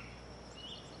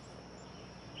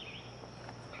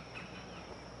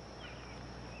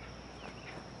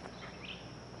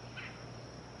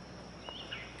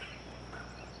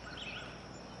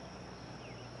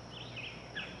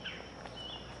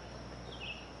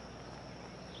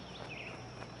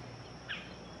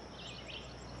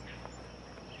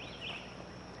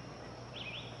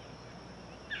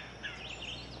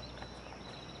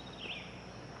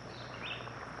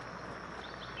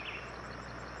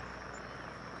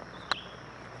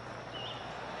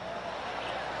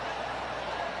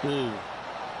 Ooh.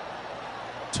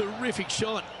 Terrific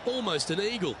shot. Almost an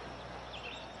eagle.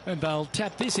 And they'll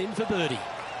tap this in for birdie.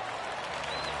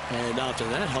 And after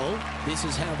that hole, this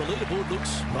is how the leaderboard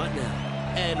looks right now.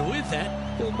 And with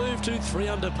that, he'll move to 3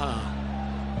 under par.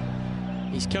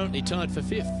 He's currently tied for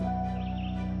 5th.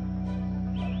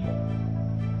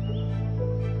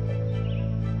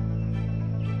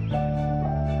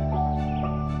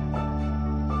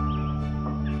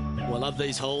 Well, I love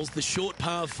these holes. The short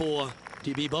par 4. Do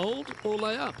you be bold or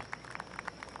lay up?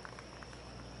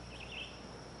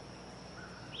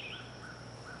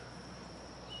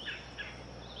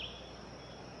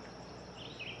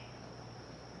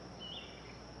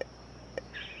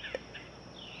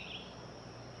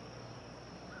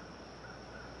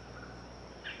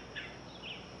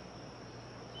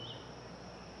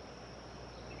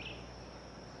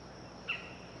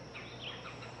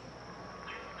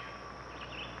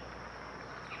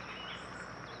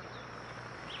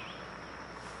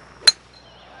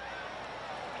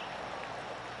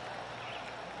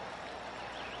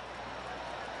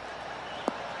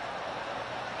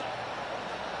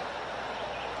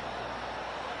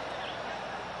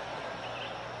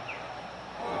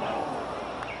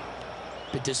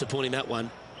 Bit disappointing, that one.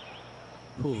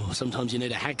 Ooh, sometimes you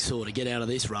need a hacksaw to get out of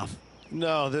this rough.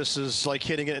 No, this is like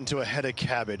hitting it into a head of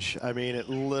cabbage. I mean, it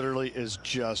literally is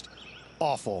just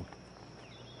awful.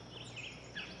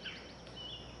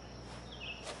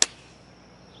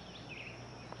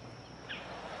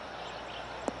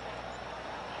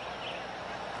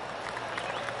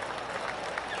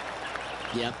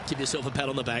 Yep, give yourself a pat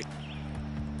on the back.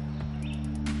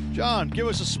 John, give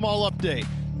us a small update.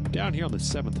 Down here on the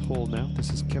 7th hole now.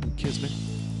 This is Kevin Kisner.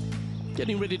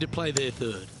 Getting ready to play their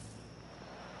 3rd.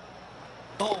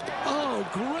 Oh,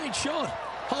 great shot.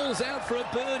 Holes out for a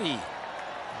birdie.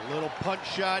 A little punch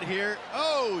shot here.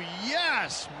 Oh,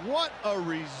 yes. What a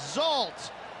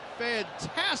result.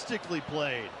 Fantastically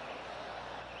played.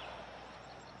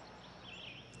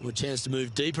 Well, a chance to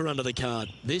move deeper under the card.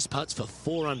 This putt's for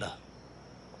 4 under.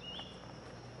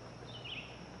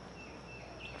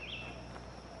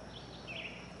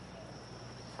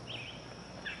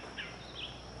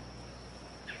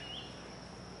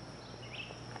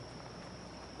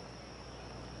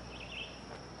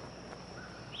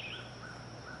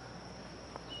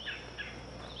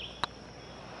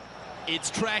 It's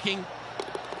tracking.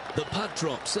 The putt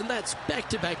drops, and that's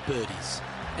back-to-back birdies.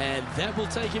 And that will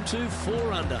take him to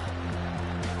 4 under.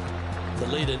 The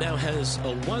leader now has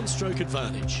a 1-stroke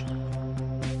advantage.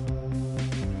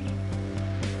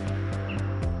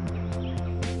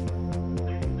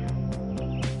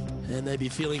 And they'd be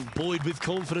feeling buoyed with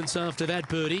confidence after that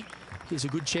birdie. Here's a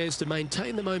good chance to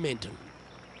maintain the momentum.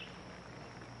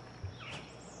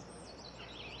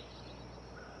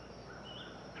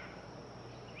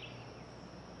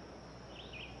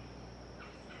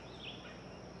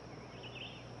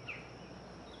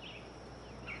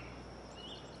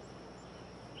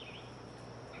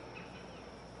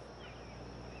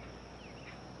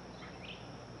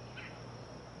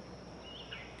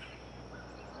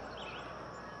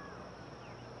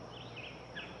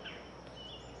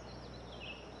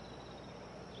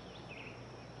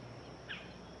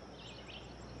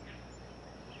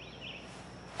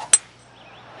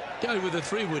 Go with a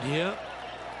 3-wood here.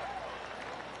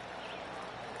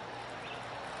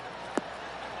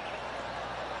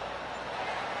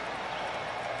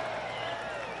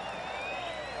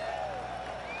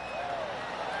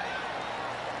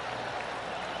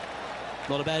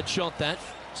 Not a bad shot, that.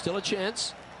 Still a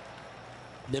chance.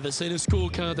 Never seen a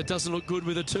scorecard that doesn't look good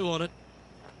with a 2 on it.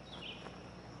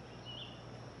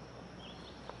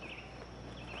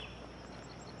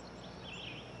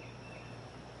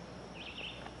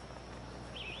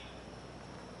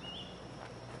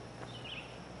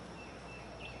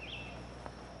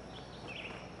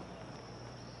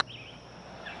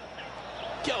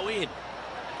 Go in.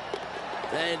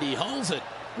 And he holds it.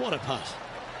 What a putt.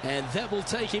 And that will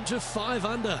take him to 5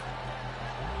 under.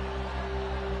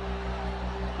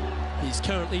 He's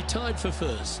currently tied for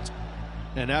 1st.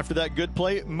 And after that good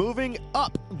play, moving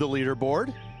up the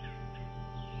leaderboard.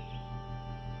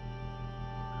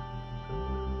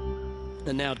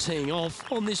 And now teeing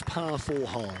off on this par 4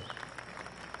 hole.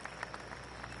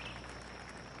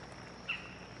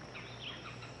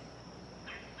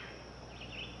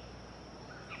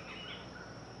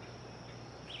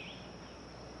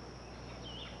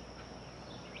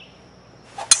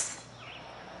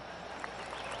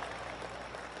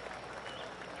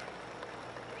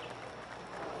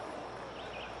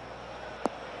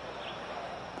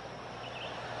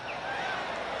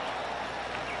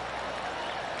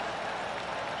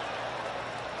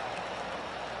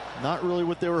 Not really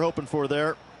what they were hoping for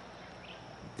there.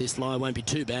 This lie won't be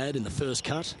too bad in the first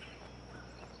cut.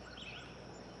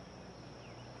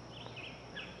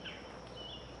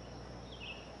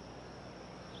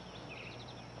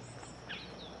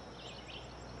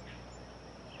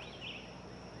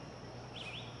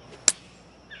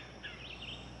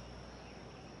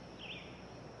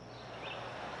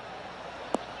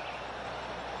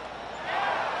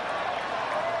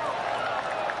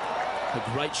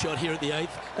 A great shot here at the 8th,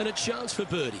 and a chance for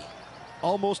birdie.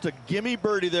 Almost a gimme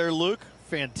birdie there, Luke.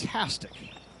 Fantastic.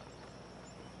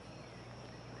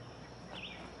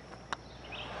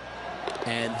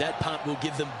 And that putt will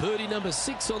give them birdie number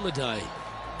 6 on the day.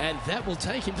 And that will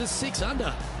take him to 6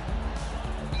 under.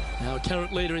 Our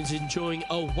current leader is enjoying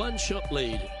a one-shot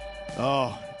lead.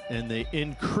 Oh, and they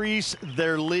increase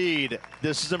their lead.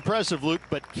 This is impressive, Luke,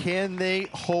 but can they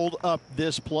hold up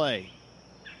this play?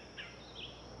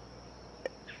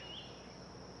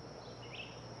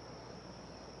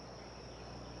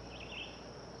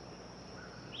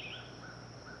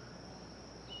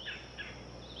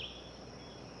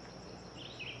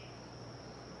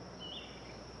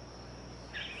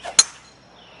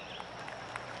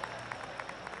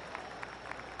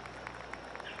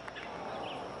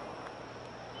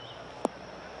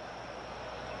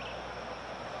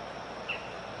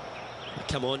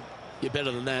 Come on, you're better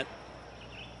than that.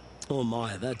 Oh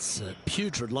my, that's a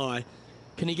putrid lie.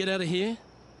 Can he get out of here?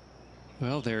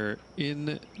 Well, they're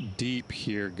in deep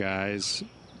here, guys.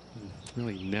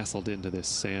 Really nestled into this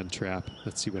sand trap.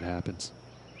 Let's see what happens.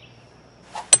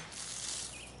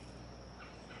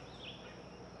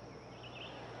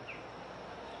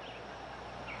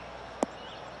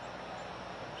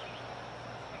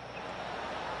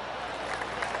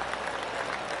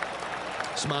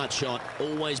 Smart shot,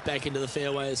 always back into the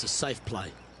fairway as a safe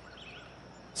play.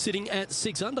 Sitting at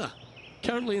 6 under,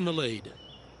 currently in the lead.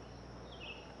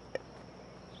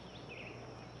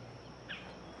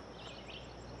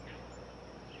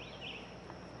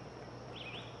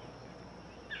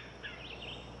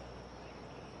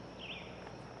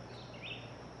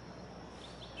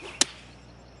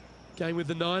 Going with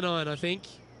the 9-iron, I think.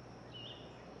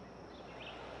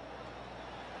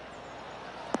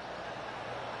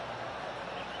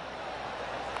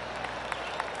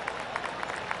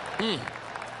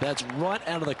 That's right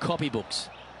out of the copybooks.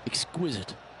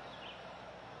 Exquisite.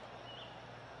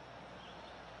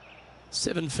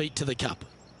 7 feet to the cup.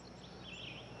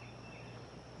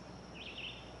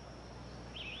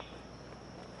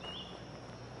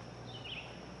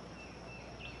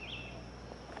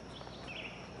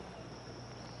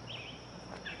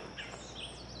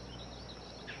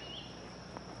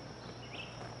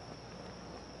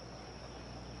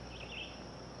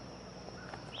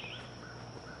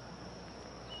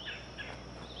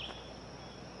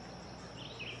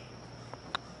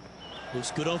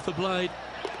 Looks good off the blade.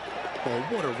 Oh,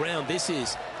 what a round this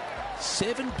is.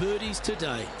 7 birdies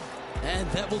today. And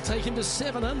that will take him to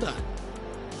 7 under.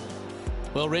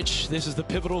 Well, Rich, this is the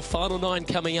pivotal final 9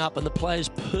 coming up, and the players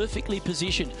perfectly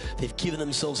positioned. They've given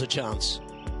themselves a chance.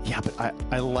 Yeah, but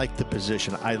I like the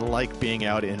position. I like being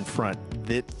out in front.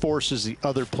 It forces the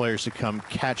other players to come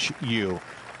catch you.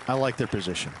 I like their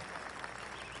position.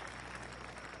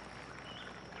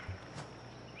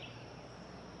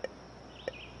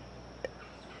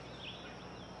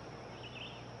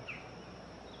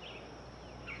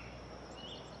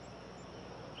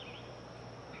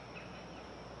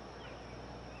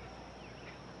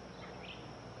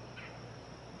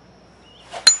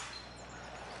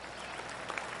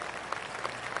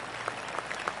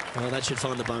 Well, that should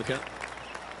find the bunker.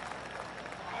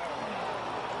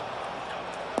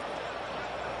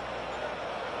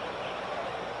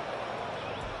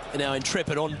 And our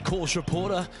intrepid on-course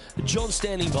reporter, John,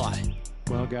 standing by.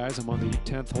 Well, guys, I'm on the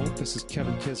 10th hole. This is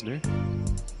Kevin Kisner.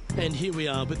 And here we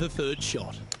are with the 3rd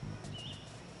shot.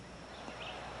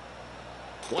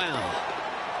 Wow.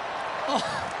 Oh,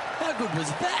 how good was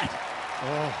that?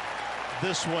 Oh,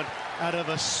 this one out of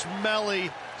a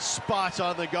smelly spot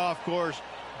on the golf course.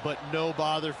 But no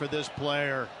bother for this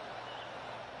player.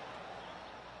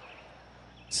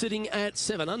 Sitting at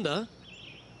 7 under,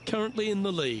 currently in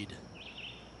the lead.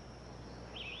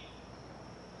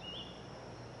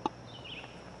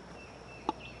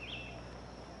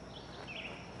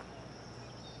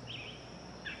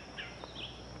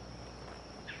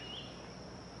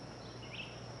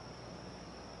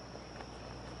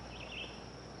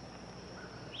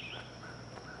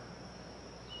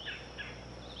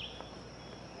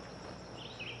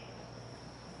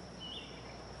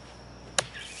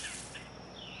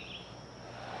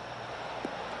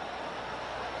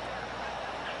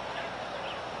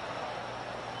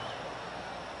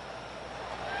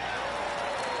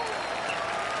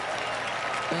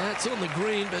 That's on the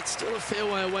green, but still a fair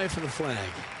way away from the flag.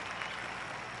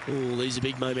 Oh, these are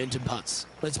big momentum putts.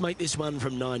 Let's make this one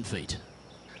from 9 feet.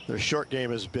 Their short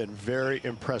game has been very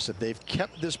impressive. They've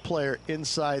kept this player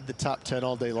inside the top 10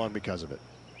 all day long because of it.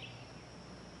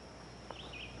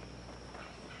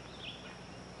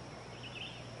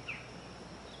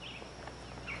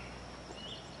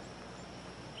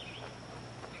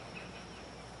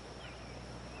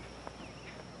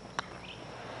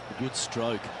 Good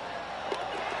stroke.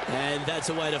 And that's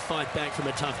a way to fight back from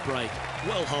a tough break.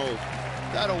 Well holed.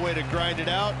 That a way to grind it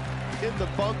out in the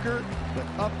bunker, but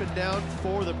up and down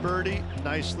for the birdie.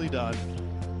 Nicely done.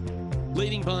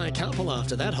 Leading by a couple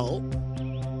after that hole.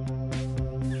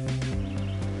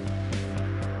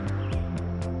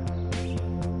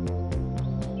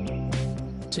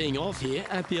 Teeing off here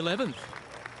at the 11th.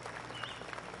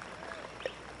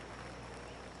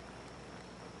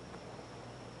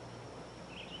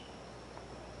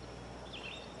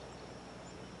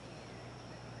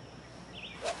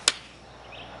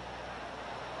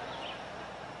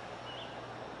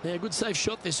 Yeah, good safe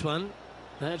shot this one.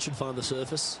 That should find the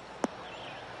surface.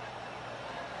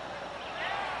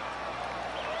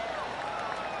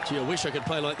 Gee, I wish I could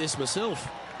play like this myself.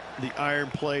 The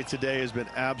iron play today has been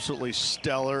absolutely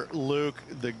stellar. Luke,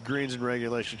 the greens and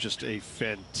regulation, just a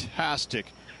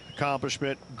fantastic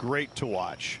accomplishment. Great to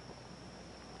watch.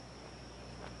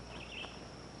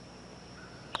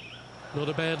 Not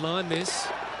a bad line, this.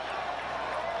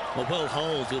 Well, well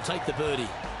holed. He'll take the birdie.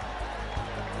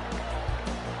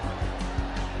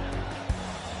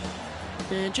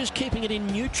 And just keeping it in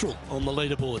neutral on the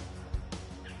leaderboard.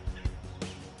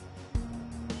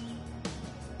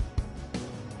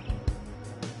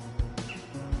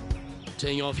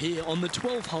 Teeing off here on the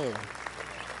 12th hole.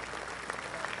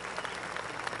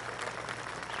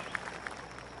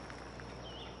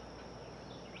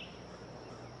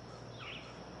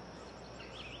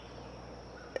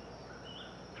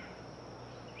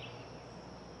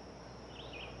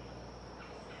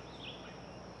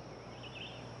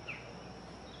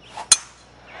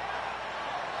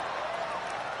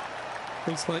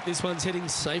 Looks like this one's heading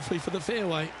safely for the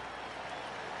fairway.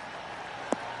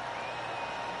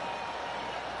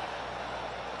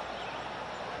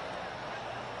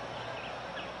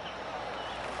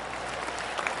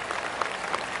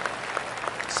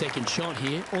 Second shot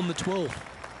here on the 12th.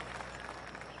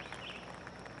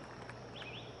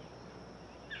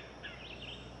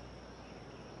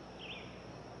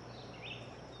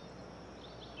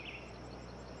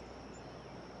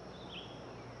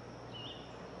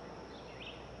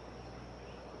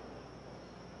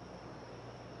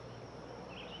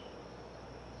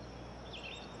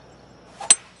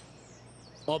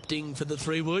 Opting for the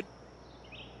 3-wood.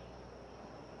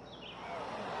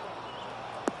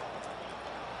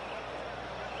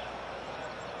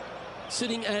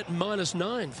 Sitting at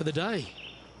 -9 for the day.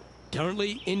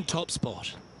 Currently in top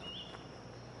spot.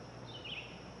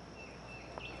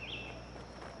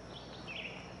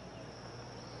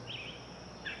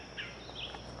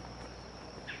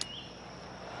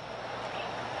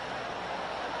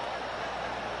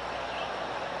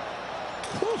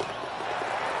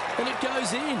 And it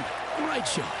goes in. Great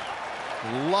shot.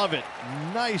 Love it.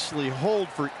 Nicely holed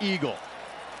for eagle.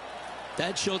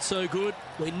 That shot so good,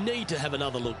 we need to have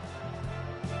another look.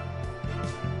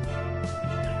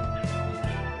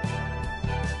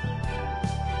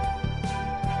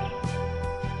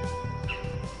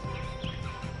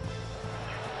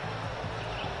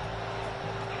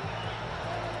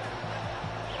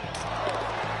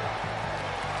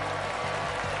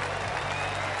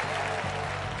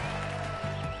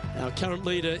 Our current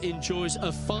leader enjoys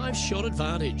a 5-shot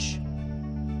advantage.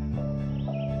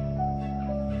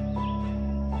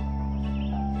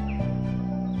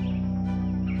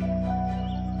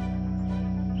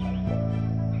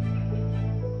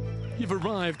 You've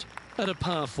arrived at a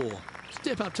par 4.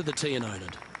 Step up to the tee and own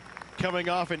it. Coming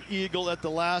off an eagle at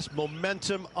the last,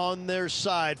 momentum on their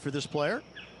side for this player.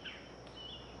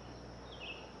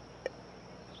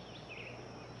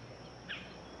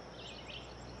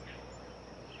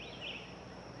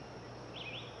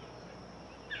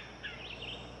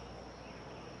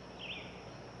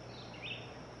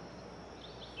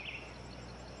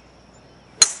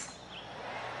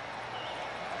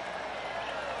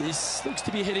 This looks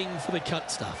to be heading for the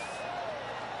cut stuff.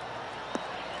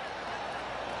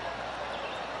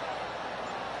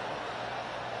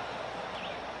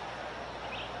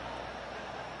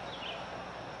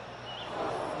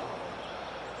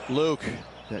 Luke,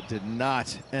 that did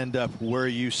not end up where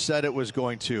you said it was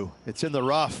going to. It's in the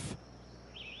rough.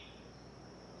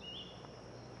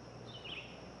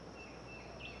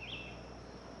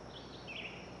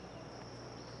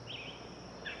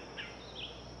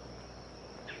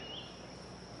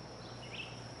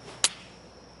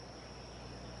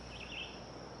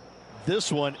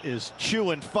 This one is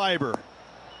chewing fiber.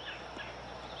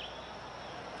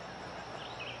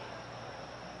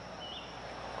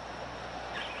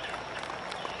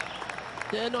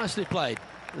 Yeah, nicely played.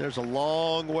 There's a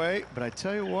long way, but I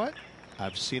tell you what,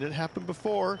 I've seen it happen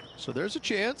before, so there's a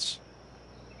chance.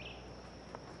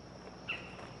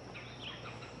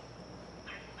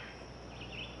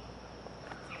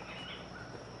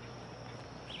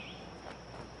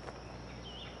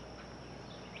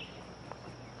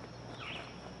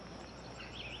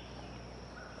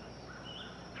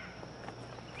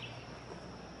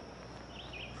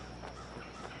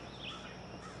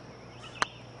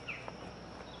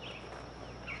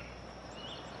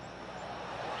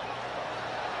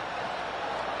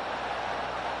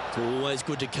 It's always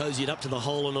good to cozy it up to the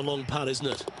hole on a long putt, isn't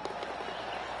it?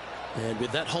 And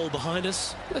with that hole behind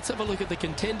us, let's have a look at the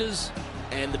contenders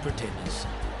and the pretenders.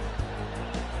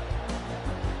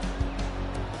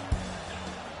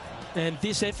 And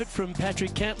this effort from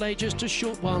Patrick Cantlay just a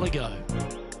short while ago.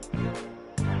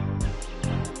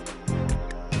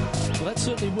 Well, that's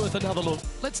certainly worth another look.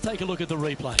 Let's take a look at the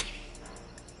replay.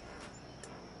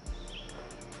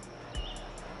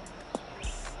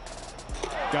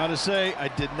 Gotta say, I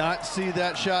did not see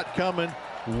that shot coming.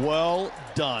 Well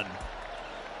done.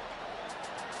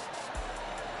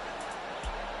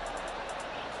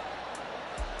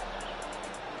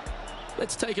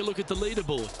 Let's take a look at the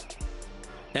leaderboard.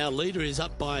 Our leader is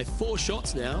up by 4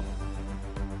 shots now.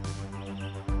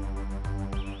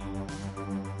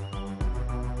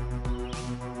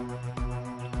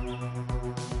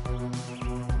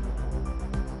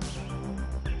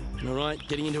 All right,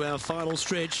 getting into our final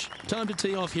stretch. Time to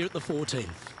tee off here at the 14th.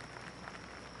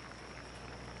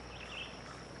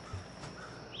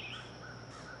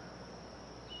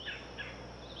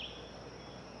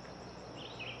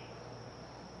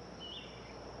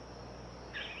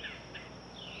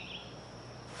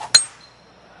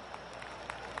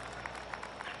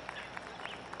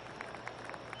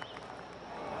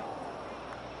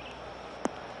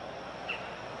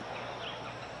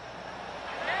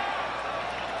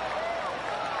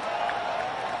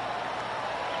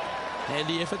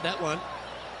 Handy effort, that one.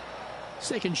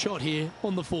 Second shot here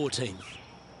on the 14th.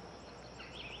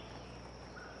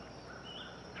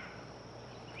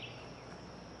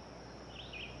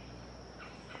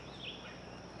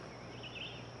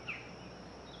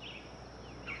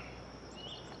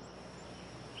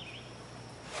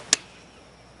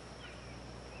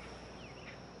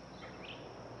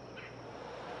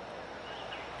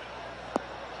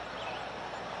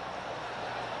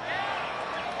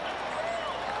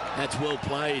 That's well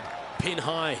played. Pin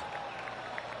high.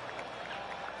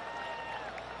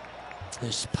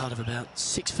 There's part of about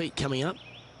 6 feet coming up.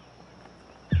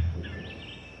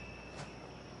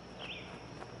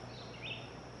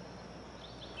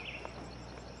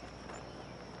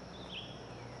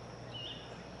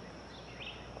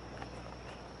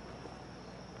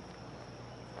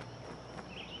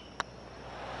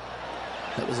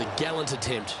 That was a gallant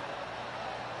attempt.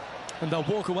 And they'll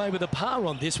walk away with a par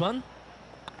on this one.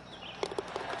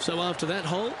 So after that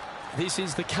hole, this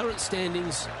is the current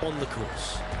standings on the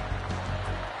course.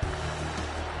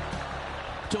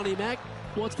 Johnny Mack,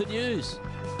 what's the news?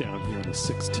 Down here on the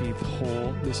 16th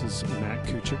hole, this is Matt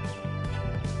Kuchar.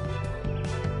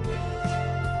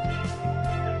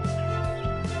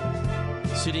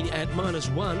 Sitting at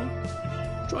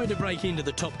 -1, trying to break into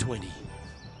the top 20.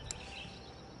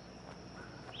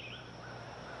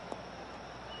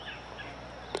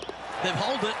 They've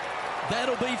holed it.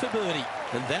 That'll be for birdie.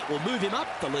 And that will move him up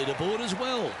the leaderboard as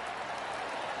well.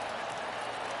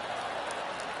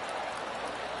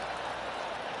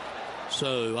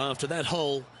 So after that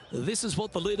hole, this is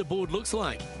what the leaderboard looks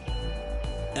like.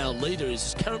 Our leader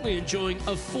is currently enjoying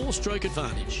a 4-stroke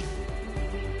advantage.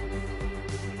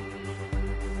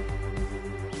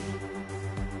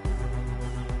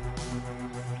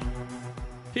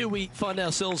 Here we find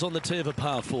ourselves on the tee of a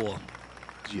par 4.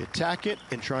 Do you attack it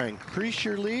and try and increase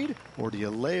your lead, or do you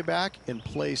lay back and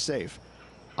play safe?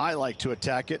 I like to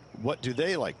attack it. What do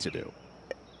they like to do?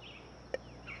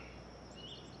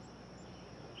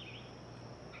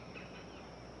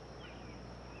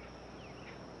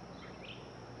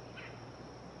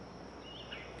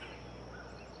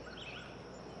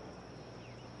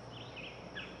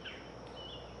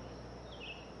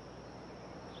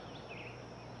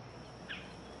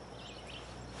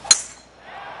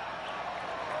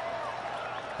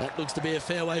 That looks to be a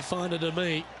fairway finder to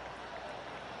me.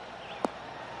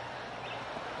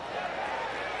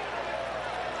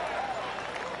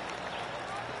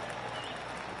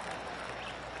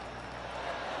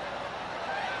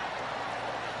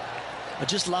 I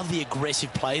just love the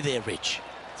aggressive play there, Rich.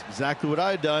 It's exactly what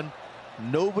I've done.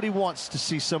 Nobody wants to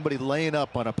see somebody laying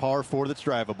up on a par 4 that's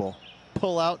drivable.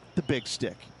 Pull out the big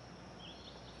stick.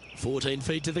 14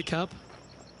 feet to the cup.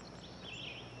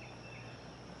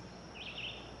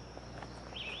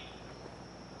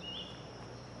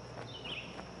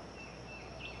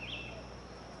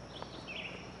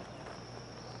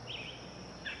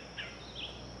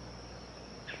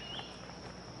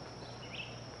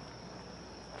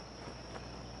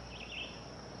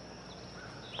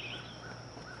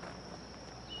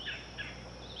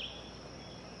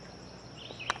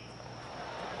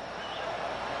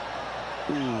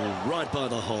 Ooh, right by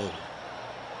the hole.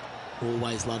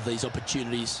 Always love these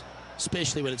opportunities,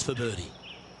 especially when it's for birdie.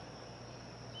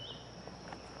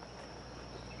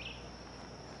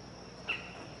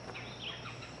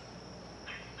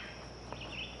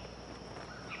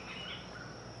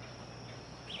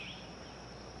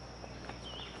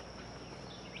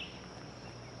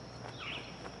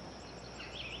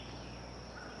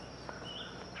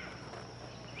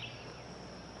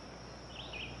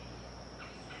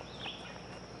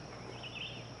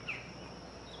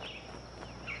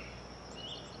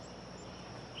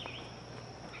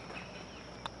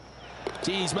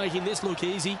 He's making this look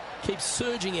easy. Keeps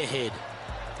surging ahead.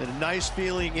 And a nice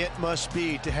feeling it must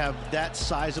be to have that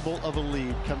sizable of a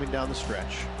lead coming down the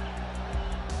stretch.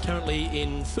 Currently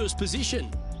in first position.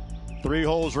 3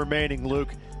 holes remaining,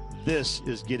 Luke. This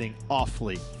is getting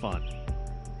awfully fun.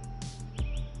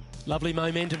 Lovely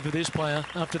momentum for this player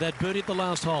after that birdie at the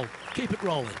last hole. Keep it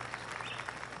rolling.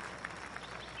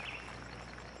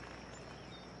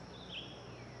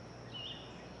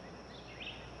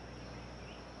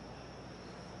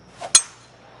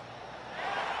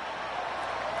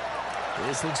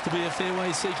 This looks to be a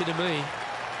fairway seeker to me.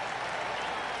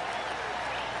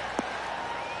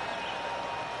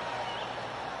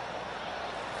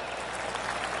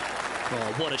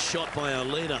 Oh, what a shot by our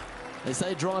leader. They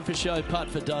say drive for show, putt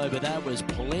for dough, but that was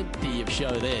plenty of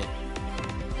show there.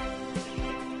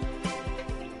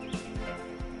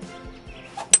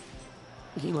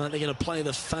 Looking like they're going to play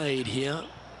the fade here.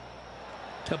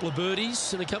 Couple of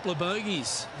birdies and a couple of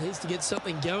bogeys. Needs to get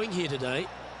something going here today.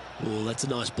 Oh, that's a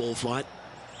nice ball flight.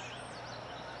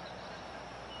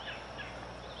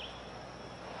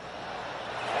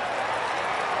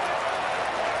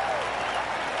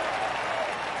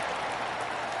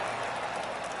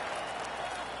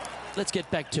 Let's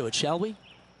get back to it, shall we?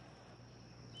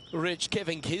 Rich,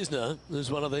 Kevin Kisner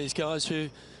is one of these guys who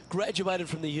graduated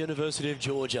from the University of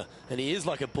Georgia, and he is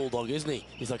like a bulldog, isn't he?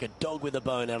 He's like a dog with a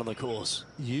bone out on the course.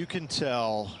 You can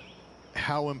tell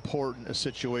how important a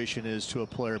situation is to a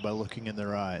player by looking in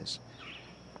their eyes.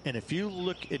 And if you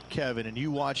look at Kevin and you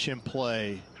watch him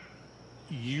play,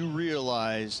 you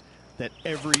realize that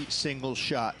every single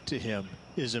shot to him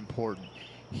is important.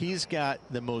 He's got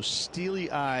the most steely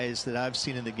eyes that I've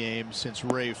seen in the game since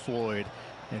Ray Floyd.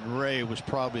 And Ray was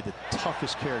probably the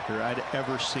toughest character I'd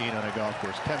ever seen on a golf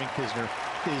course. Kevin Kisner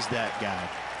is that guy.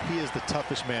 He is the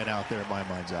toughest man out there in my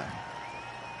mind's eye.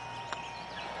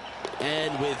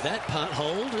 And with that putt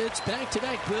hold, it's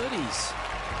back-to-back birdies.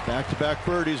 Back-to-back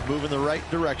birdies, moving the right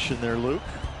direction there, Luke.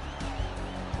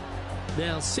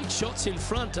 Now 6 shots in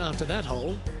front after that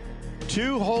hole.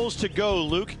 2 holes to go,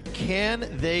 Luke. Can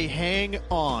they hang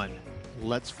on?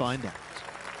 Let's find out.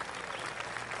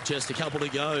 Just a couple to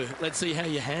go. Let's see how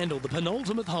you handle the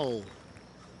penultimate hole.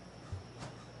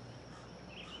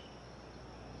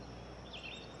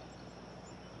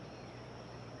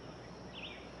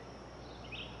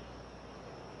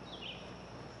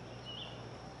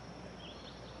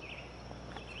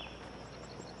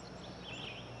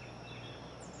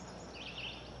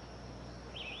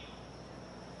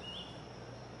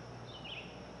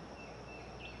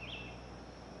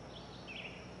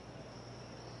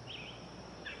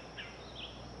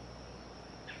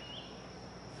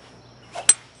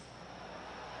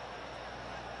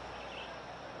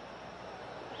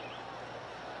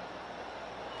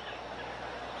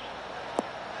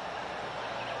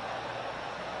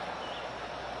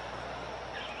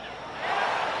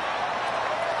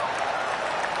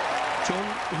 John,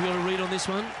 have you got a read on this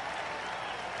one?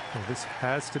 Well, this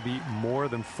has to be more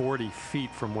than 40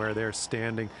 feet from where they're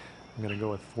standing. I'm going to go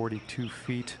with 42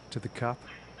 feet to the cup.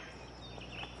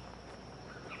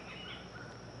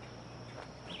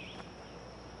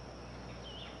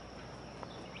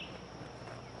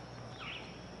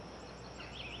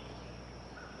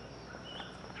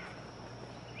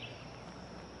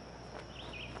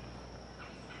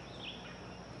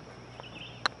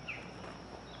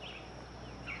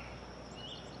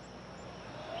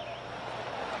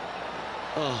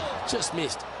 Oh, just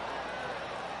missed.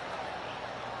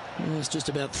 It's just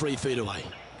about 3 feet away.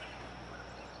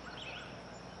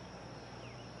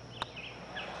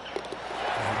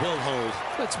 Well hold.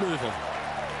 Let's move on.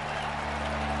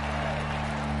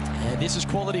 And this is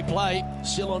quality play,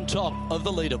 still on top of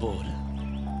the leaderboard.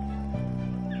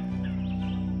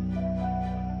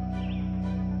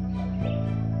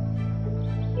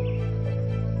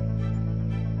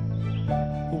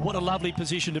 What a lovely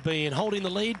position to be in, holding the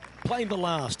lead, playing the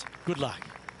last. Good luck.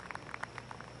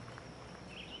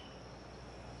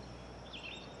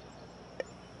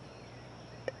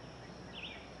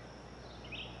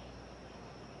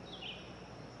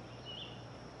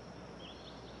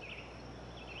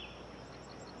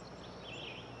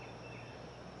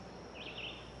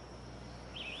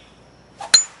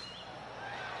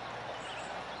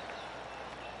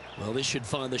 Well, this should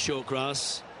find the short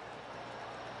grass.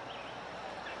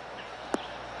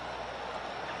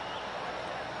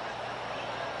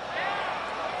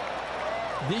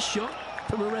 This shot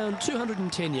from around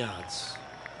 210 yards.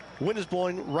 Wind is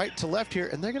blowing right to left here,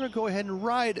 and they're going to go ahead and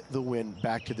ride the wind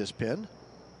back to this pin.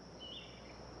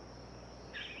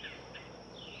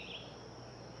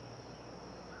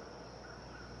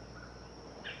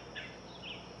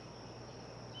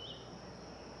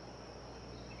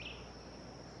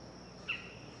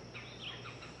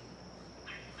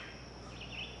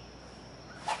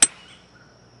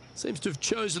 Seems to have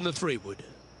chosen the 3-wood.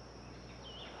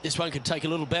 This one could take a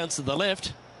little bounce to the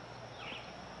left.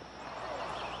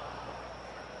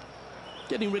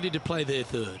 Getting ready to play their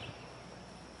 3rd.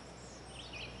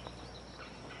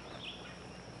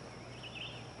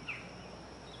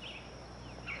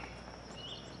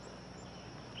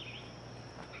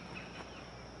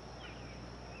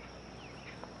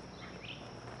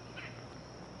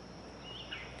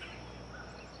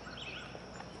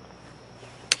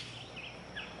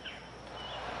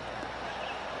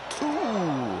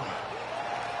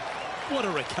 What a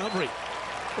recovery.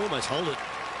 Almost hold it.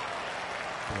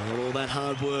 All that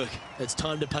hard work. It's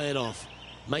time to pay it off.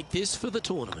 Make this for the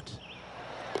tournament.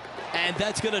 And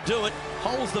that's going to do it.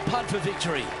 Holds the putt for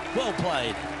victory. Well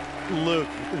played. Luke,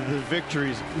 the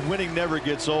victories, winning never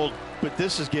gets old, but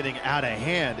this is getting out of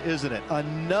hand, isn't it?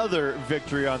 Another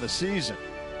victory on the season.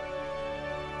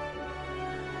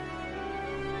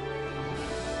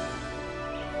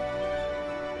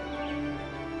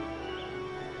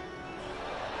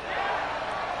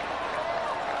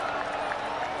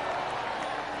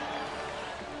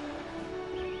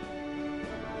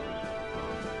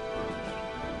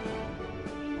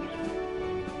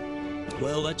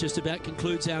 Well, that just about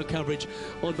concludes our coverage.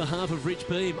 On behalf of Rich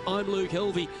Beam, I'm Luke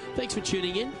Helvey. Thanks for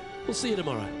tuning in. We'll see you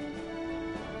tomorrow.